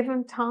just give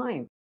him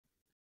time.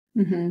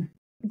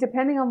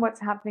 Depending on what's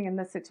happening in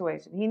the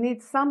situation. He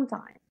needs some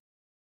time.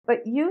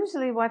 But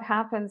usually what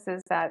happens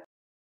is that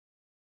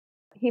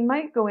he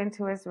might go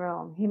into his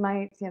room. He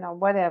might,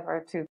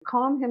 whatever, to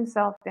calm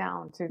himself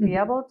down, to be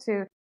able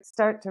to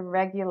start to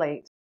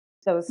regulate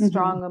those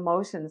strong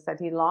emotions that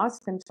he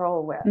lost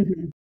control with.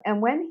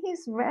 And when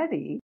he's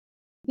ready,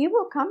 he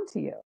will come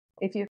to you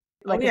if you've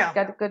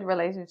got a good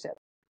relationship.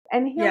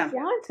 And he'll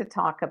want to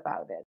talk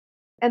about it.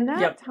 And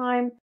that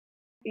time,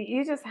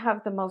 you just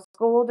have the most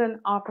golden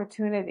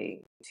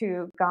opportunity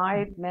to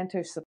guide,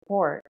 mentor,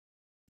 support,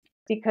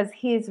 because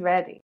he's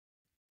ready.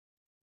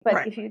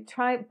 But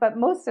but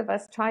most of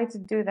us try to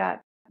do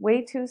that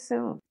way too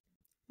soon.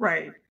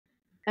 Right.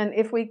 And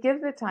if we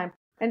give the time,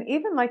 and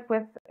even like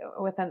with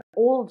an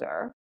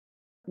older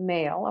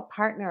male, a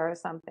partner or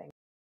something,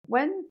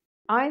 when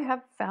I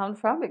have found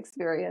from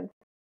experience,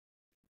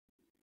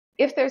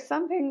 if there's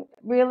something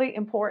really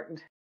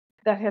important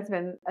that has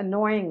been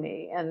annoying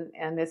me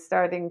and is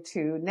starting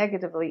to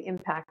negatively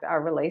impact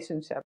our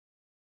relationship,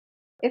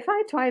 if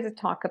I try to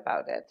talk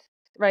about it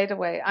right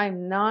away,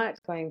 I'm not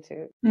going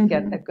to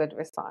get a good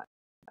response.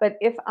 But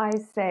if I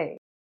say,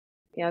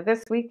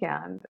 this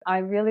weekend, I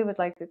really would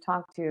like to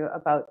talk to you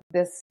about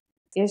this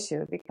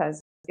issue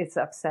because it's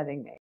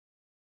upsetting me.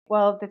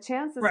 Well, the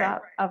chances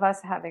of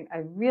us having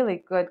a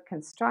really good,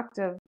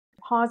 constructive,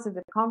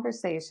 positive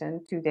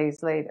conversation 2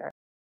 days later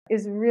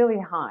is really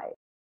high.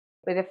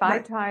 But if I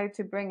try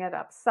to bring it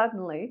up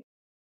suddenly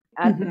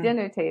at the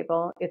dinner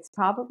table, it's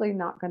probably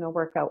not going to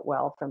work out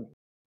well for me.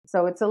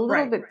 So it's a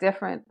little bit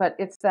different, but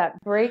it's that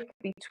break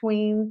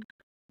between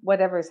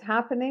whatever's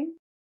happening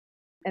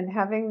and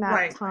having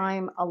that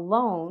time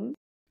alone,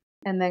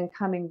 and then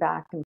coming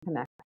back and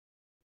connecting.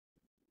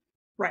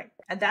 Right.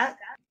 And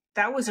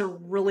that was a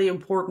really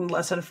important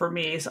lesson for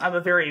me. So I'm a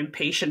very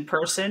impatient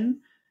person,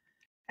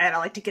 and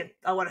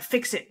I want to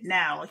fix it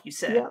now, like you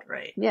said,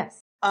 right?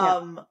 Yes.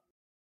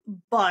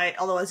 But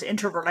although as an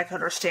introvert, I can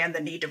understand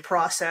the need to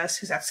process,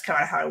 because that's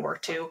kind of how I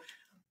work too.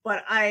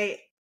 But I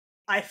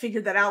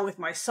figured that out with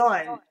my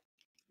son.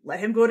 Let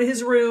him go to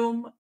his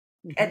room.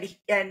 Mm-hmm.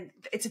 And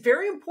it's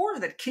very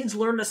important that kids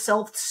learn to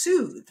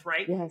self-soothe,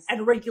 right? Yes.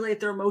 And regulate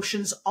their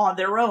emotions on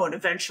their own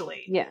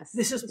eventually. Yes.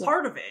 This is Yeah.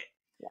 part of it.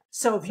 Yeah.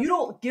 So if you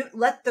don't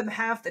let them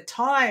have the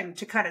time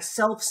to kind of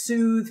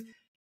self-soothe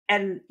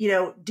and,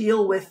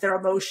 deal with their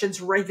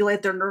emotions,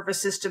 regulate their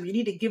nervous system, you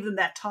need to give them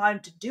that time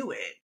to do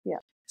it. Yeah.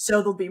 So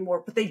there'll be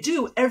more, but they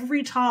do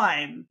every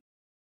time.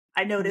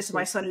 I notice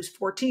my son, who's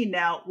 14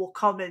 now, will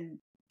come and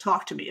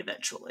talk to me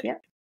eventually. Yeah.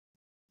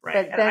 Right.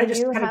 But And then I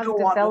just you kind of have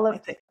go on with my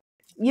thing.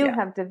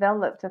 have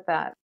developed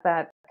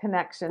that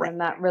connection Right.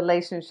 and that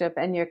relationship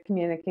and your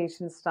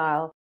communication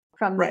style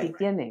from the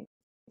beginning.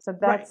 So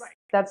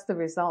that's the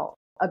result,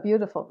 a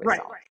beautiful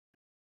result.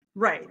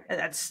 Right. And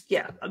that's,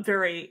 I'm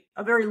very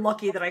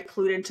lucky that I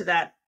clued into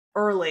that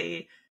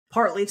early.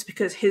 Partly it's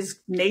because his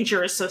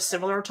nature is so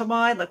similar to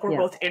mine. Like we're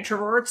both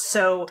introverts.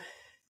 So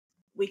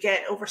we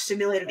get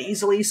overstimulated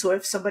easily. So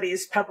if somebody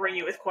is peppering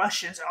you with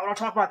questions, I want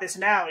to talk about this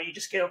now, you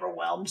just get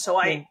overwhelmed. So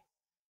I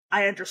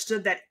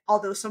understood that,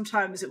 although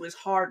sometimes it was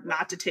hard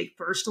not to take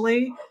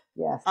personally.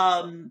 Yes.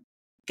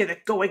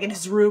 Going in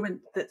his room and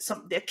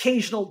the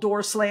occasional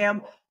door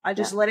slam, I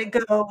just let it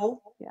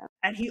go. Yeah.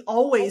 And he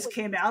always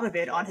came out of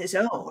it on his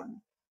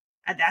own.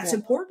 And that's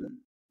important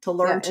to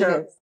learn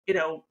to,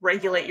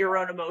 regulate your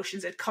own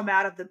emotions and come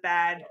out of the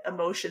bad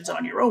emotions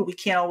on your own. We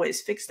can't always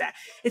fix that.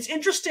 It's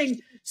interesting.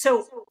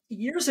 So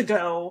years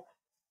ago,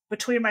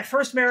 between my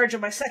first marriage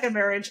and my second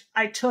marriage,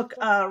 I took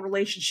a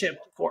relationship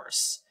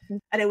course,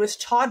 and it was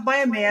taught by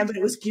a man, but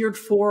it was geared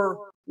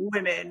for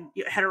women,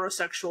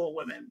 heterosexual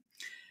women.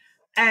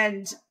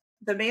 And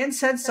the man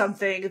said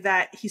something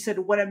that he said,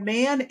 when a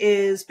man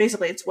is,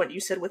 basically it's what you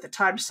said with the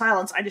timed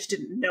silence. I just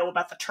didn't know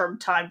about the term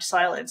timed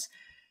silence.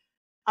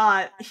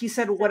 He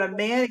said, when a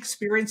man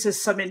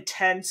experiences some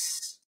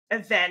intense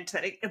event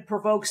that it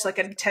provokes like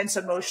an intense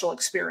emotional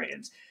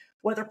experience,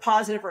 whether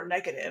positive or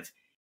negative,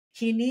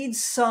 he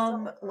needs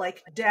some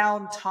like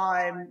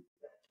downtime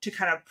to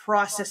kind of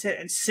process it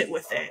and sit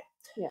with it.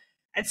 Yeah.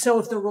 And so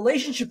if the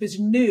relationship is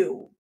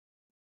new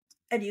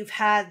and you've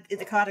had, in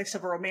the context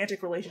of a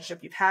romantic relationship,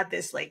 you've had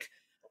this like,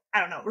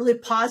 I don't know, really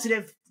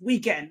positive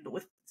weekend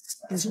with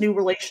this new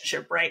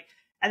relationship, right?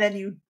 And then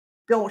you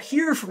don't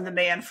hear from the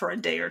man for a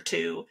day or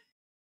two,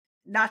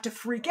 not to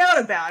freak out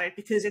about it,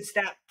 because it's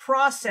that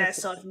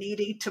process of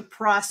needing to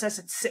process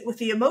and sit with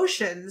the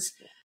emotions,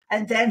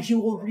 and then he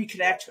will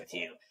reconnect with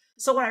you.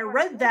 So when I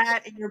read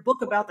that in your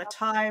book about the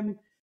time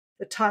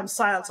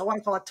silence, I want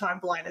to call it time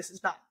blindness,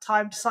 it's not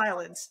timed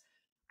silence.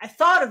 I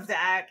thought of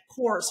that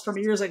course from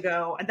years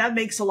ago, and that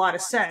makes a lot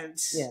of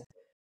sense.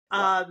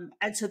 Yeah.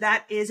 And so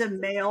that is a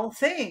male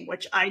thing,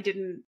 which I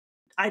didn't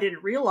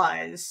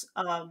realize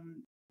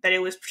that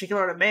it was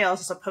particular to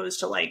males as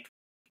opposed to like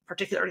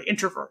particular to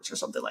introverts or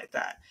something like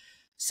that.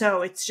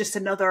 So it's just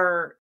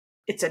another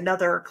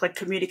like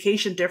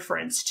communication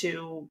difference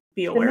to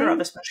be aware of,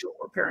 especially when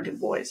we're parenting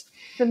boys.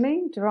 The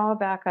main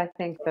drawback, I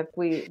think, that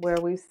where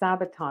we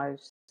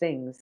sabotage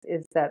things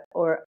is that,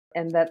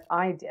 and that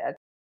I did,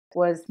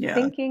 was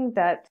thinking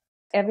that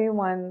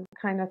everyone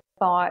kind of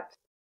thought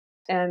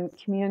and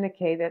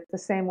communicated the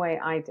same way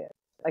I did,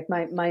 like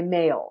my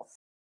males.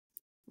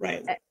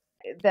 Right.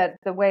 That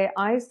the way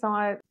I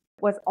saw it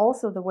was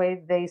also the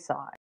way they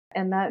saw it.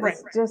 And that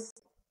is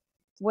just,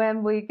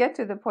 when we get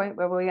to the point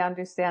where we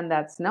understand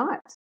that's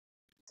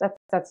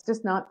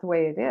just not the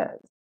way it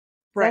is.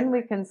 Right. Then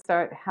we can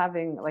start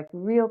having like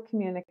real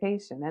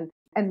communication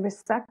and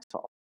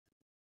respectful.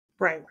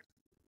 Right.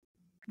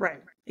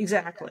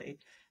 Exactly.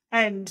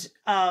 And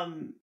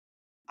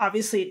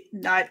obviously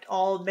not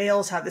all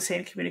males have the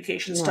same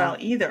communication style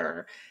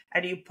either.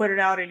 And you put it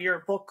out in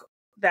your book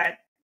that,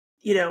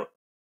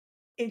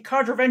 in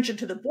contravention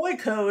to the boy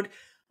code,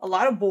 a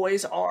lot of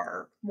boys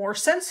are more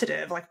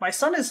sensitive. Like my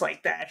son is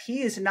like that.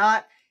 He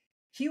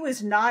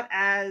was not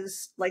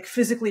as like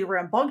physically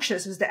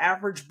rambunctious as the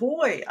average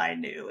boy I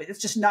knew. It's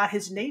just not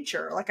his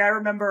nature. Like I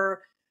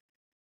remember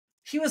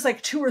he was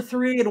like 2 or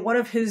 3, and one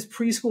of his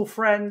preschool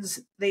friends,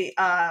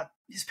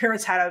 his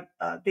parents had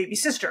a baby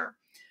sister,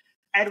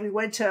 and we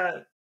went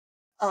to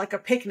like a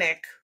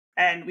picnic,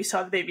 and we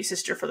saw the baby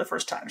sister for the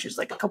first time. She was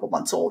like a couple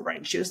months old, right?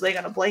 And she was laying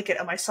on a blanket,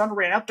 and my son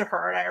ran up to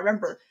her, and I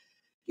remember,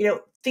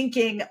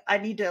 thinking I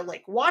need to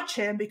like watch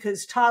him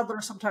because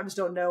toddlers sometimes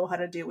don't know how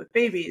to deal with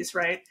babies,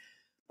 right?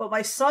 But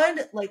my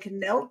son like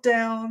knelt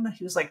down.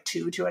 He was like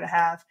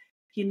 2.5.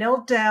 He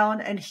knelt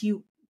down and he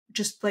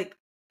just like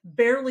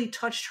barely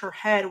touched her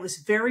head. It was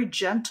very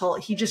gentle.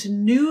 He just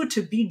knew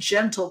to be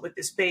gentle with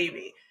this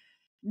baby.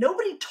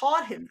 Nobody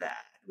taught him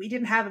that. We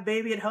didn't have a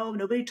baby at home.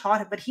 Nobody taught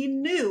him, but he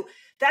knew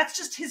that's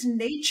just his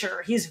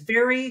nature. He's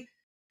very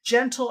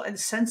gentle and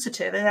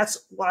sensitive, and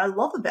that's what I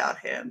love about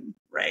him,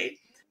 right?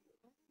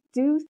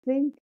 Do you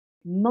think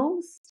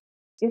most,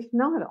 if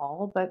not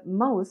all, but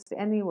most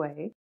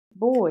anyway,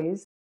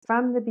 boys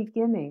from the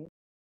beginning,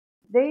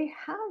 they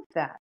have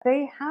that.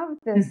 They have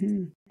this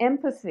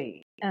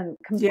empathy and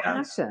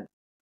compassion.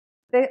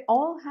 They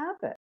all have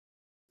it.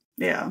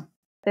 Yeah.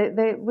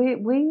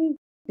 We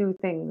do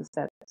things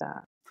that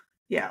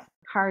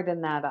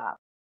harden that up.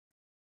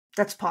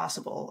 That's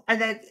possible. And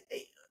then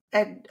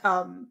And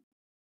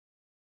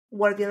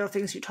one of the other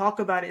things you talk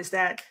about is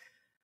that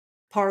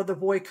part of the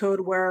boy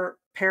code where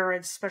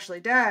parents, especially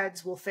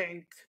dads, will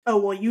think, oh,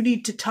 well, you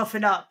need to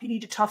toughen up. You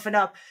need to toughen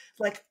up.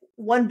 Like,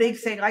 one big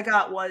thing I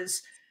got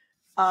was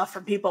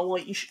from people,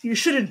 well, you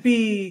shouldn't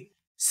be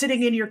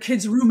sitting in your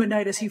kid's room at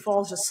night as he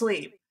falls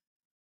asleep.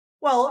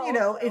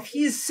 Well, if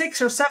he's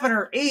 6 or 7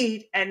 or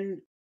 8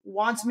 and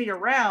wants me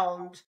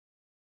around,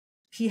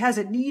 he has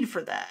a need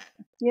for that.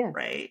 Yeah.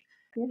 Right.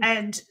 Yeah.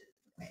 And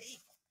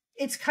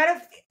it's kind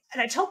of,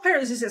 and I tell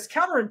parents this is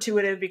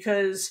counterintuitive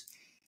because,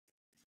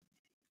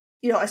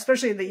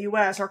 especially in the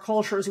US, our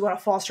culture is we want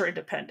to foster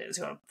independence.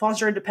 We want to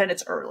foster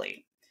independence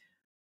early.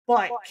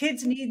 But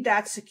kids need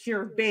that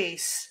secure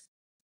base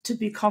to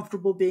be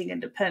comfortable being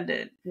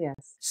independent.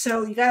 Yes.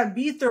 So you got to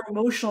meet their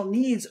emotional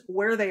needs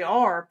where they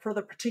are per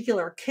the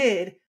particular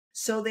kid,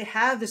 so they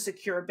have the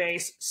secure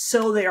base,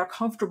 so they are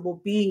comfortable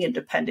being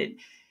independent.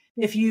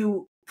 If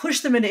you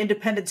push them into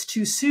independence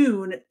too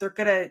soon, they're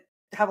going to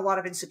have a lot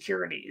of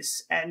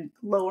insecurities and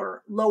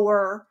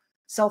lower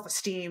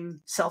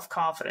self-esteem,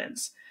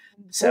 self-confidence.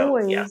 So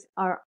boys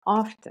are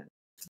often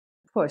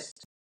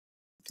pushed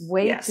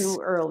way too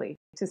early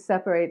to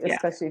separate,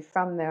 especially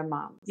from their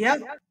moms.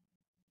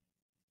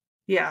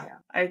 Yeah,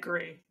 I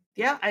agree.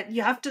 Yeah,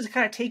 you have to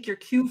kind of take your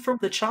cue from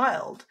the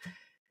child.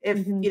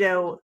 If,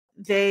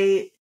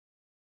 they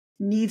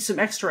need some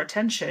extra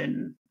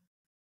attention,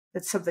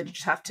 that's something you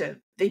just have to,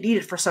 they need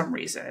it for some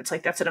reason. It's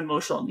like, that's an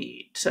emotional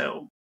need.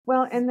 So.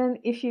 Well, and then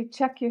if you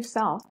check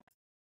yourself,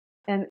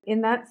 and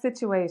in that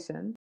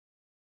situation,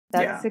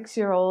 that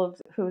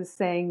 6-year-old who's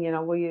saying,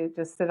 will you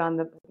just sit on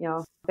the,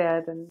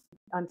 bed and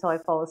until I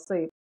fall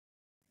asleep?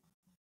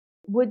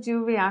 Would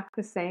you react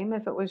the same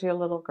if it was your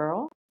little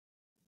girl?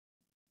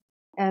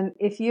 And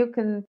if you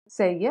can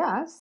say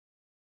yes,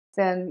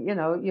 then,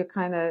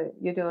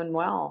 you're doing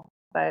well.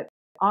 But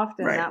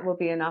often that will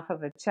be enough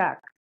of a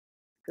check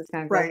to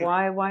kind of go,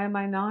 why am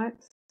I not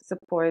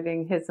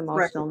supporting his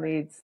emotional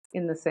needs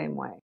in the same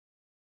way?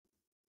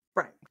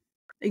 Right.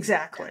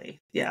 Exactly.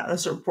 Yeah,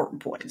 those are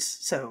important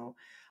points. So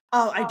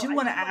I do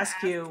want to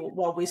ask you,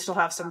 while we still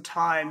have some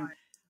time,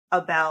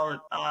 about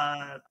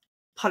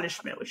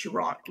punishment, which you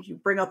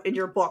bring up in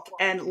your book.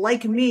 And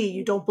like me,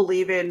 you don't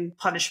believe in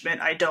punishment.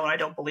 I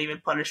don't believe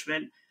in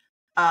punishment.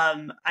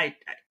 I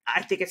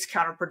think it's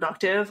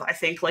counterproductive. I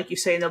think, like you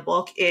say in the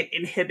book, it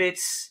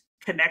inhibits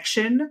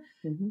connection.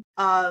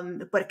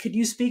 But could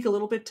you speak a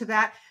little bit to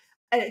that?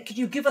 Could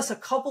you give us a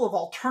couple of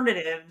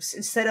alternatives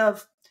instead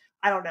of,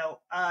 I don't know,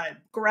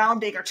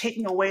 grounding or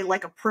taking away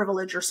like a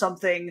privilege or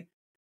something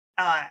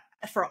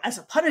as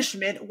a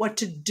punishment, what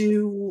to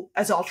do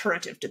as an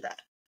alternative to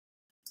that?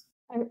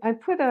 I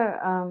put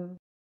a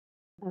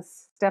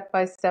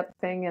step-by-step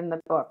thing in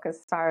the book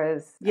as far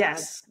as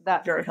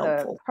that very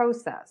helpful. The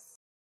process.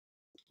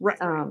 Right.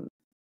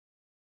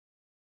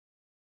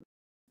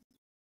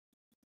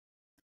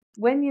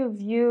 When you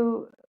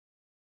view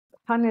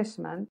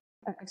punishment,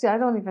 actually, I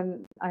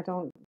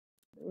don't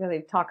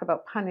really talk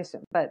about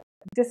punishment, but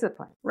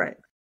discipline. Right.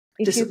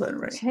 If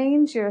you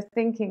change your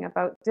thinking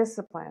about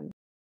discipline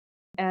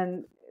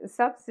and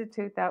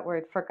substitute that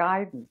word for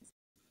guidance,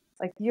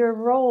 like your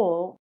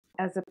role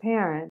as a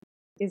parent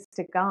is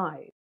to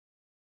guide.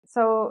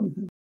 So,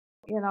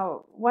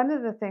 one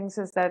of the things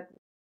is that,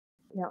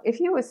 if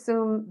you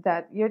assume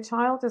that your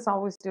child is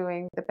always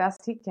doing the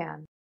best he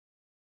can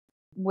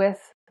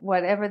with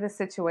whatever the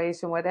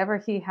situation, whatever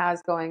he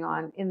has going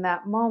on in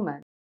that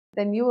moment,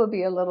 then you will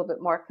be a little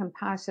bit more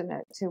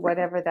compassionate to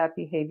whatever that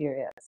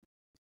behavior is.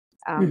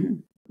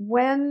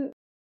 When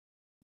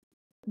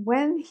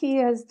he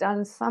has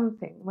done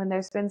something, when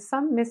there's been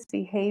some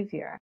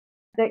misbehavior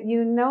that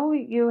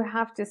you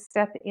have to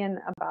step in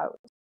about,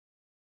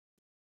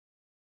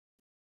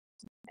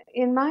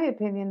 in my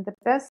opinion, the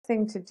best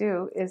thing to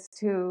do is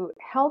to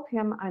help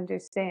him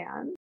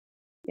understand,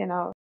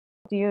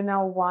 do you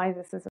know why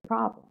this is a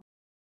problem?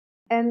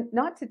 And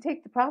not to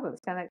take the problem.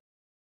 It's kind of,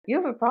 you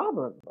have a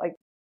problem. Like,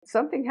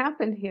 something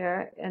happened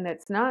here and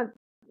it's not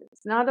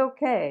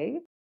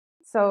okay.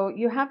 So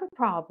you have a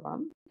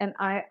problem, and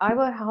I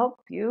will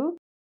help you,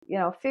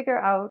 figure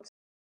out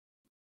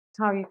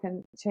how you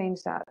can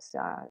change that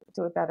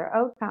to a better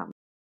outcome.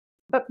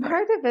 But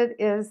part of it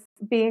is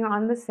being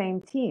on the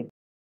same team.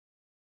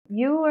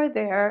 You are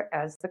there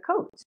as the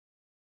coach.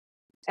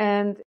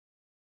 And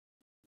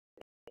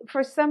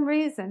for some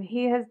reason,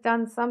 he has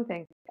done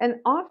something. And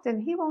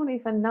often he won't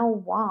even know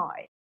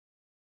why.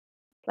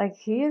 Like,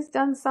 he has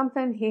done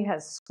something, he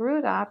has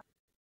screwed up.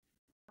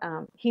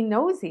 He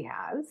knows he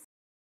has.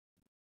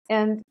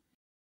 And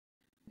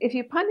if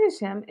you punish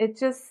him, it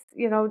just,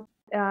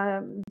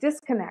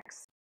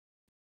 disconnects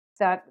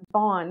that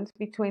bond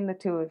between the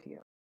two of you.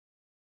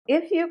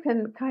 If you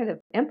can kind of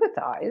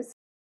empathize,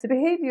 the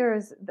behavior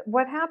is,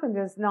 what happened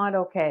is not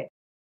okay.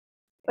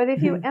 But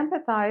if you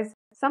empathize,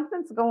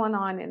 something's going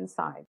on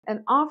inside.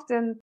 And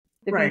often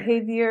the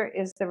behavior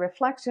is the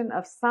reflection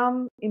of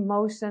some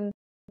emotion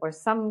or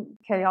some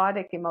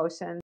chaotic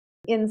emotion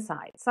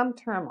inside, some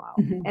turmoil.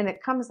 And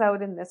it comes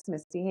out in this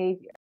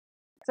misbehavior.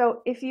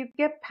 So if you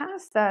get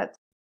past that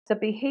the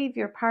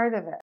behavior part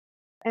of it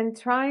and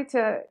try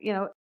to,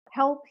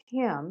 help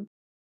him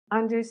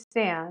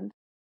understand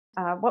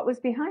what was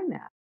behind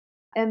that.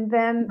 And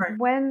then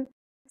Right.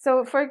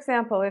 so for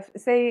example, if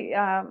say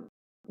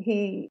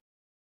he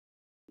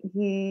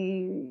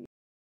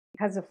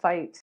has a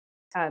fight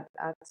at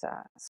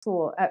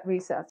school at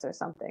recess or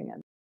something,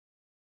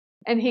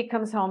 and he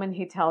comes home and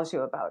he tells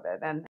you about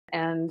it,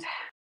 and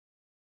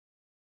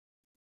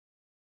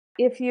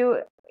if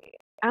you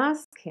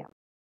ask him,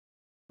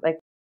 like,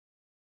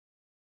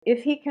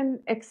 if he can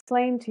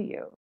explain to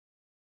you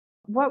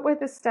what were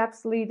the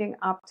steps leading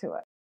up to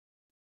it,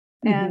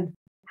 and Mm-hmm.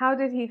 how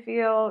did he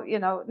feel,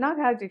 not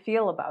how did you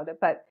feel about it,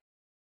 but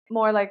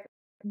more like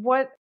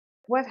what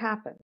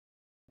happened,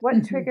 what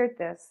Mm-hmm. triggered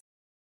this,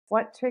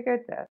 what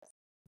triggered this.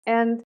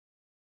 And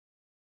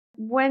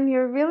when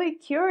you're really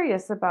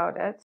curious about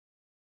it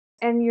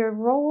and your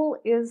role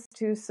is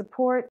to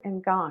support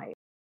and guide,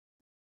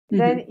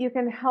 then Mm-hmm. you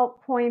can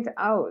help point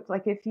out,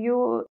 like, if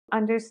you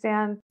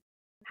understand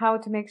how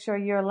to make sure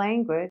your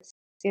language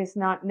is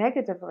not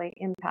negatively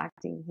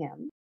impacting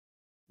him,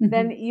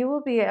 then Mm-hmm. you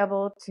will be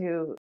able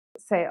to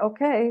say,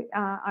 okay,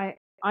 I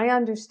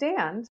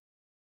understand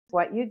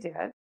what you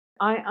did.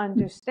 I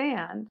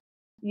understand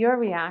your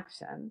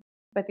reaction,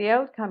 but the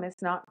outcome is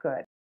not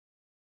good.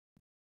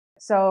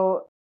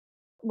 So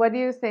what do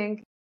you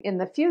think in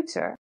the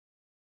future,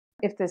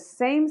 if the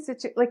same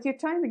situation, like,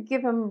 you're trying to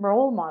give him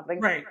role modeling,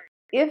 Right.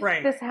 if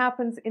Right. this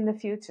happens in the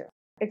future,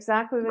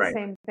 exactly the Right.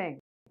 same thing,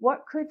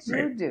 what could you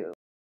Right. do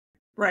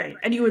Right.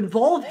 And you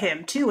involve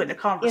him too in the in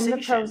the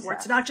conversation where it's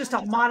process? not just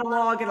a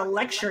monologue and a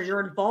lecture, you're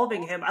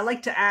involving him. I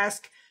like to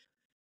ask,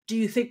 do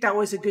you think that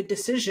was a good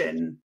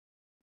decision?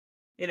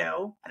 And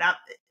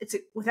it's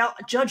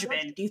without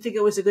judgment. Do you think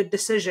it was a good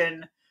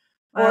decision?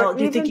 Or Well,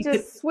 do you think even you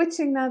could? just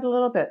switching that a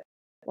little bit.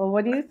 Well,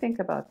 what do you think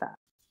about that?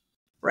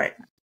 Right.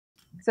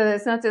 So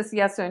it's not just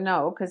yes or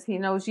no, because he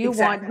knows you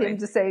want him Exactly.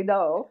 to say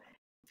no.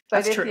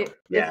 But That's if true. you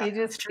Yeah,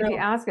 that's if you true.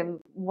 ask him,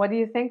 what do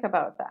you think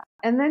about that?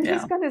 And then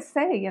he's Yeah. going to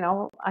say,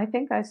 I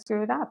think I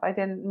screwed up. I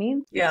didn't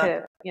mean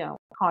Yeah. to,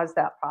 cause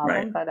that Right.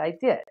 problem, but I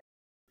did.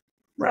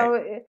 Right.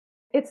 So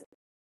it's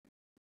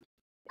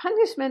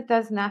punishment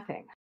does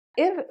nothing.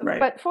 Right.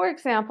 But for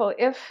example,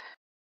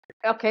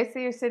 okay, so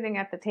you're sitting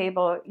at the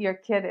table, your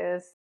kid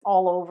is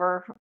all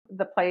over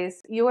the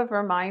place. You have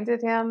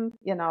reminded him,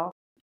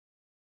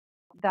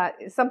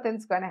 that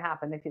something's going to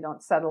happen if you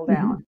don't settle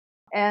down. Hmm.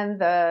 And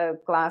the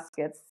glass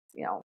gets,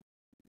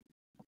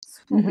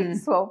 Hmm.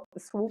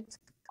 swooped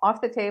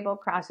off the table,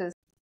 crashes.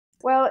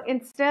 Well,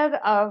 instead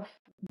of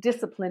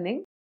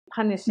disciplining,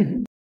 punishing,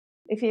 Hmm.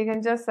 if you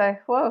can just say,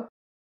 whoa,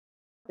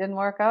 didn't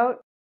work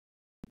out,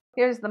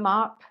 here's the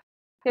mop.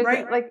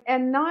 Right.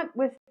 And not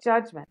with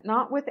judgment,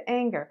 not with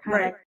anger, kind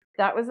of Right. like,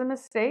 that was a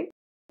mistake.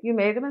 You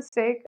made a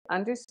mistake,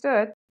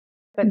 understood,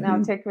 but now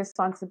Hmm. take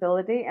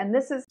responsibility. And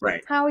this is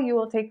Right. how you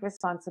will take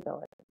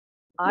responsibility.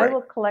 I Right.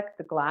 will collect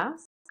the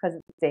glass because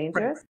it's Right.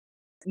 dangerous.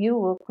 You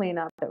will clean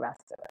up the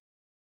rest of it.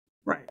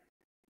 Right.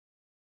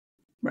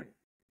 Right.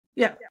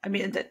 Yeah. I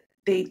mean, that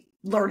they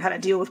learn how to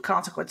deal with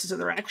consequences of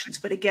their actions.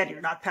 But again,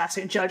 you're not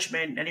passing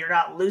judgment and you're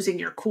not losing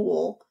your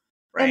cool.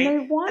 And Right. they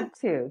And, want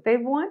to. They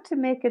want to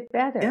make it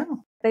better. yeah.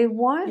 They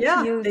want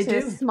Yeah, you they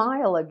to do.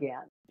 smile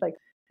again. Like,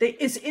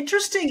 It's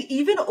interesting,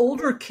 even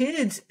older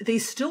kids, they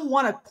still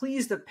want to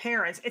please the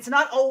parents. It's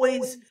not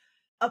always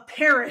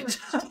apparent,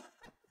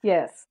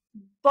 yes,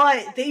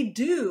 but they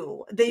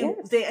do.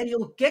 yes, And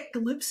you'll get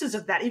glimpses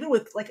of that, even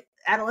with like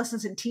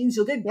adolescents and teens,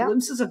 you'll get yep,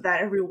 glimpses of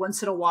that every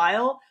once in a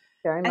while.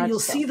 very And much you'll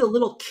so. see the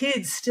little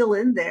kids still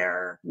in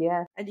there.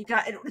 Yeah, And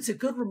it's a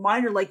good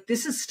reminder, like,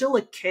 this is still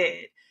a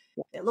kid.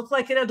 They look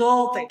like an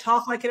adult. They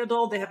talk like an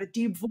adult. They have a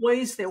deep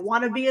voice. They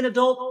want to be an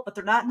adult, but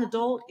they're not an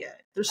adult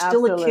yet. They're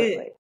still a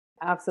kid.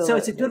 absolutely, So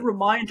it's a good absolutely.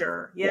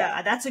 reminder.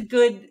 Yeah, Yeah,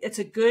 it's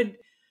a good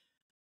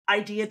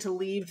idea to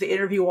leave the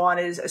interview on,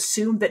 is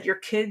assume that your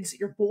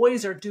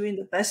boys are doing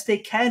the best they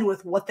can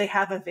with what they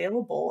have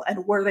available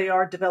and where they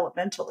are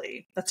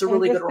developmentally. That's a and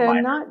really good if they're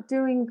reminder. not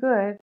doing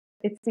good,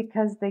 it's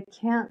because they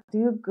can't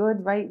do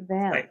good right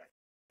then. Right.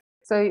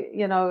 So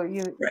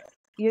Right.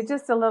 you're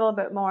just a little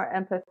bit more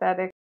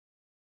empathetic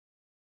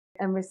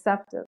and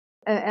receptive.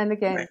 And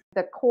again, Right.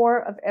 the core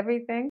of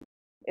everything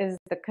is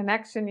the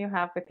connection you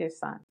have with your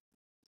son.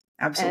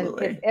 And if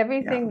Absolutely. Yeah.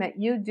 everything that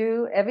you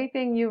do,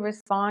 everything you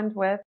respond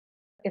with,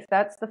 if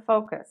that's the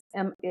focus,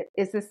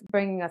 is this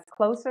bringing us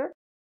closer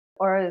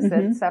or is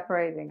it Hmm.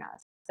 separating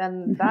us?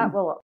 Then that Hmm.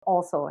 will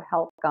also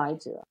help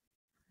guide you.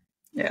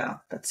 Yeah.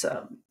 That's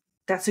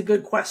a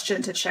good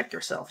question to check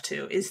yourself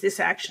too. Is this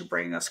action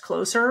bringing us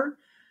closer,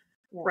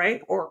 Yeah.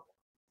 right? Or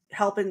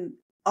helping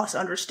us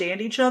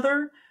understand each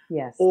other,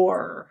 Yes.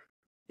 or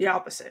the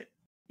opposite?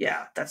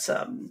 Yeah, that's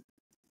a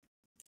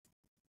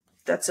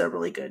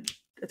really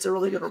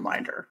good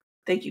reminder.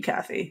 Thank you,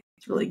 Kathy.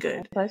 It's really My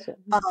good. pleasure.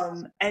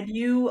 And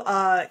you,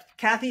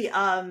 Kathy,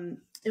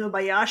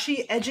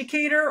 Imabayashi,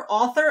 educator,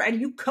 author, and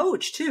you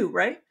coach too,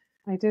 right?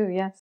 I do,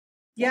 yes.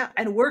 Yeah.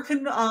 And where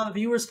can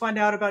viewers find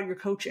out about your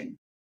coaching?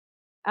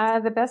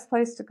 The best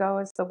place to go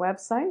is the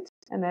website,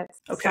 and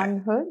it's Okay.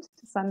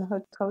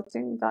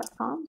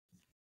 sunhoodcoaching.com.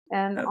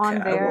 And Okay.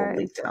 on I will there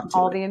link is down to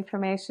all it. the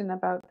information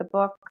about the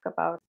book,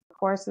 about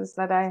courses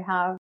that I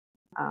have,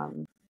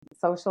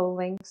 social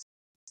links.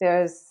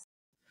 There's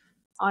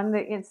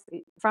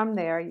from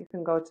there you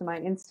can go to my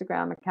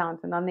Instagram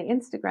account, and on the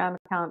Instagram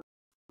account,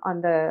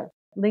 on the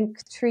link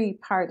tree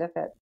part of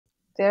it,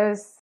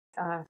 there's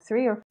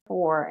 3 or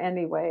 4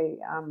 anyway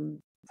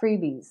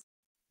freebies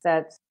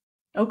that,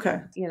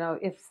 Okay.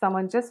 if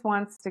someone just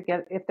wants to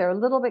if they're a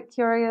little bit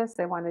curious,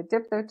 they want to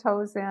dip their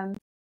toes in,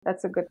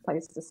 that's a good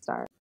place to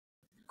start.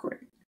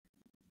 Great.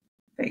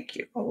 Thank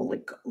you. I will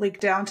link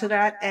down to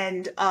that.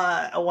 And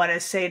I want to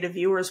say to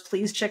viewers,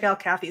 please check out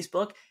Kathy's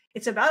book.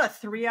 It's about a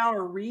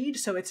 3-hour read,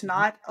 so it's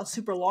not a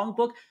super long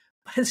book,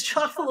 but it's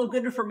chock full of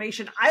good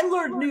information. I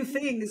learned new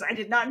things I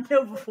did not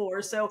know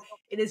before, so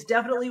it is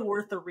definitely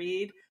worth the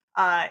read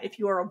if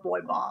you are a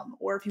boy mom,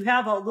 or if you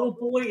have a little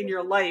boy in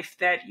your life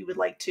that you would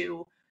like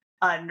to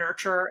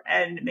nurture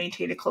and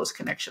maintain a close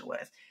connection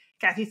with.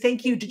 Kathy,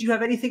 thank you. Did you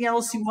have anything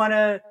else you want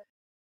to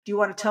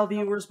tell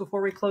viewers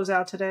before we close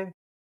out today?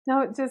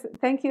 No, just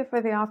thank you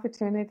for the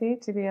opportunity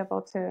to be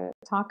able to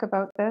talk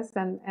about this,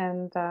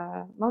 and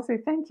mostly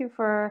thank you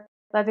for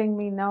letting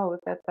me know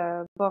that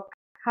the book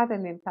had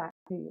an impact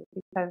to you,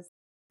 because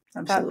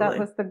that Absolutely.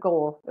 was the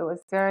goal. It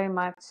was very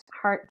much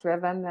heart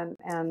driven,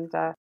 and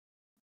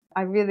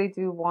I really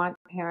do want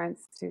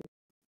parents to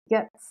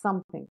get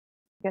something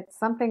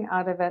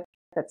out of it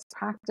that's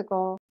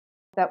practical,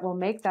 that will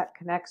make that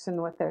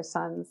connection with their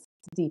sons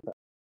deeper.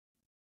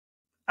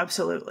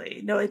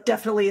 Absolutely. No, it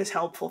definitely is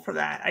helpful for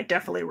that. I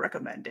definitely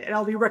recommend it. And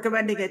I'll be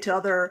recommending it to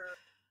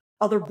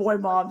other boy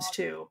moms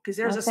too, because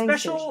there's a Thank you.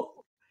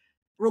 special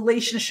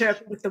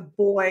relationship with the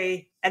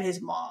boy and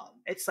his mom.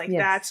 It's like Yes.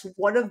 that's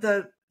one of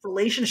the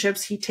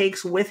relationships he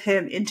takes with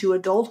him into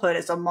adulthood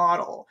as a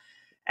model.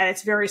 And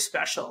it's very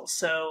special.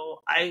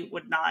 So I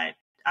would not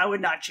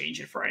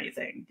change it for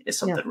anything. It's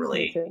something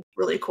really,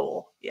 really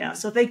cool. Yeah.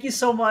 So thank you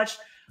so much.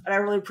 And I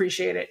really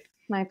appreciate it.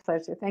 My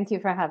pleasure. Thank you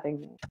for having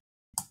me.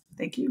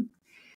 Thank you.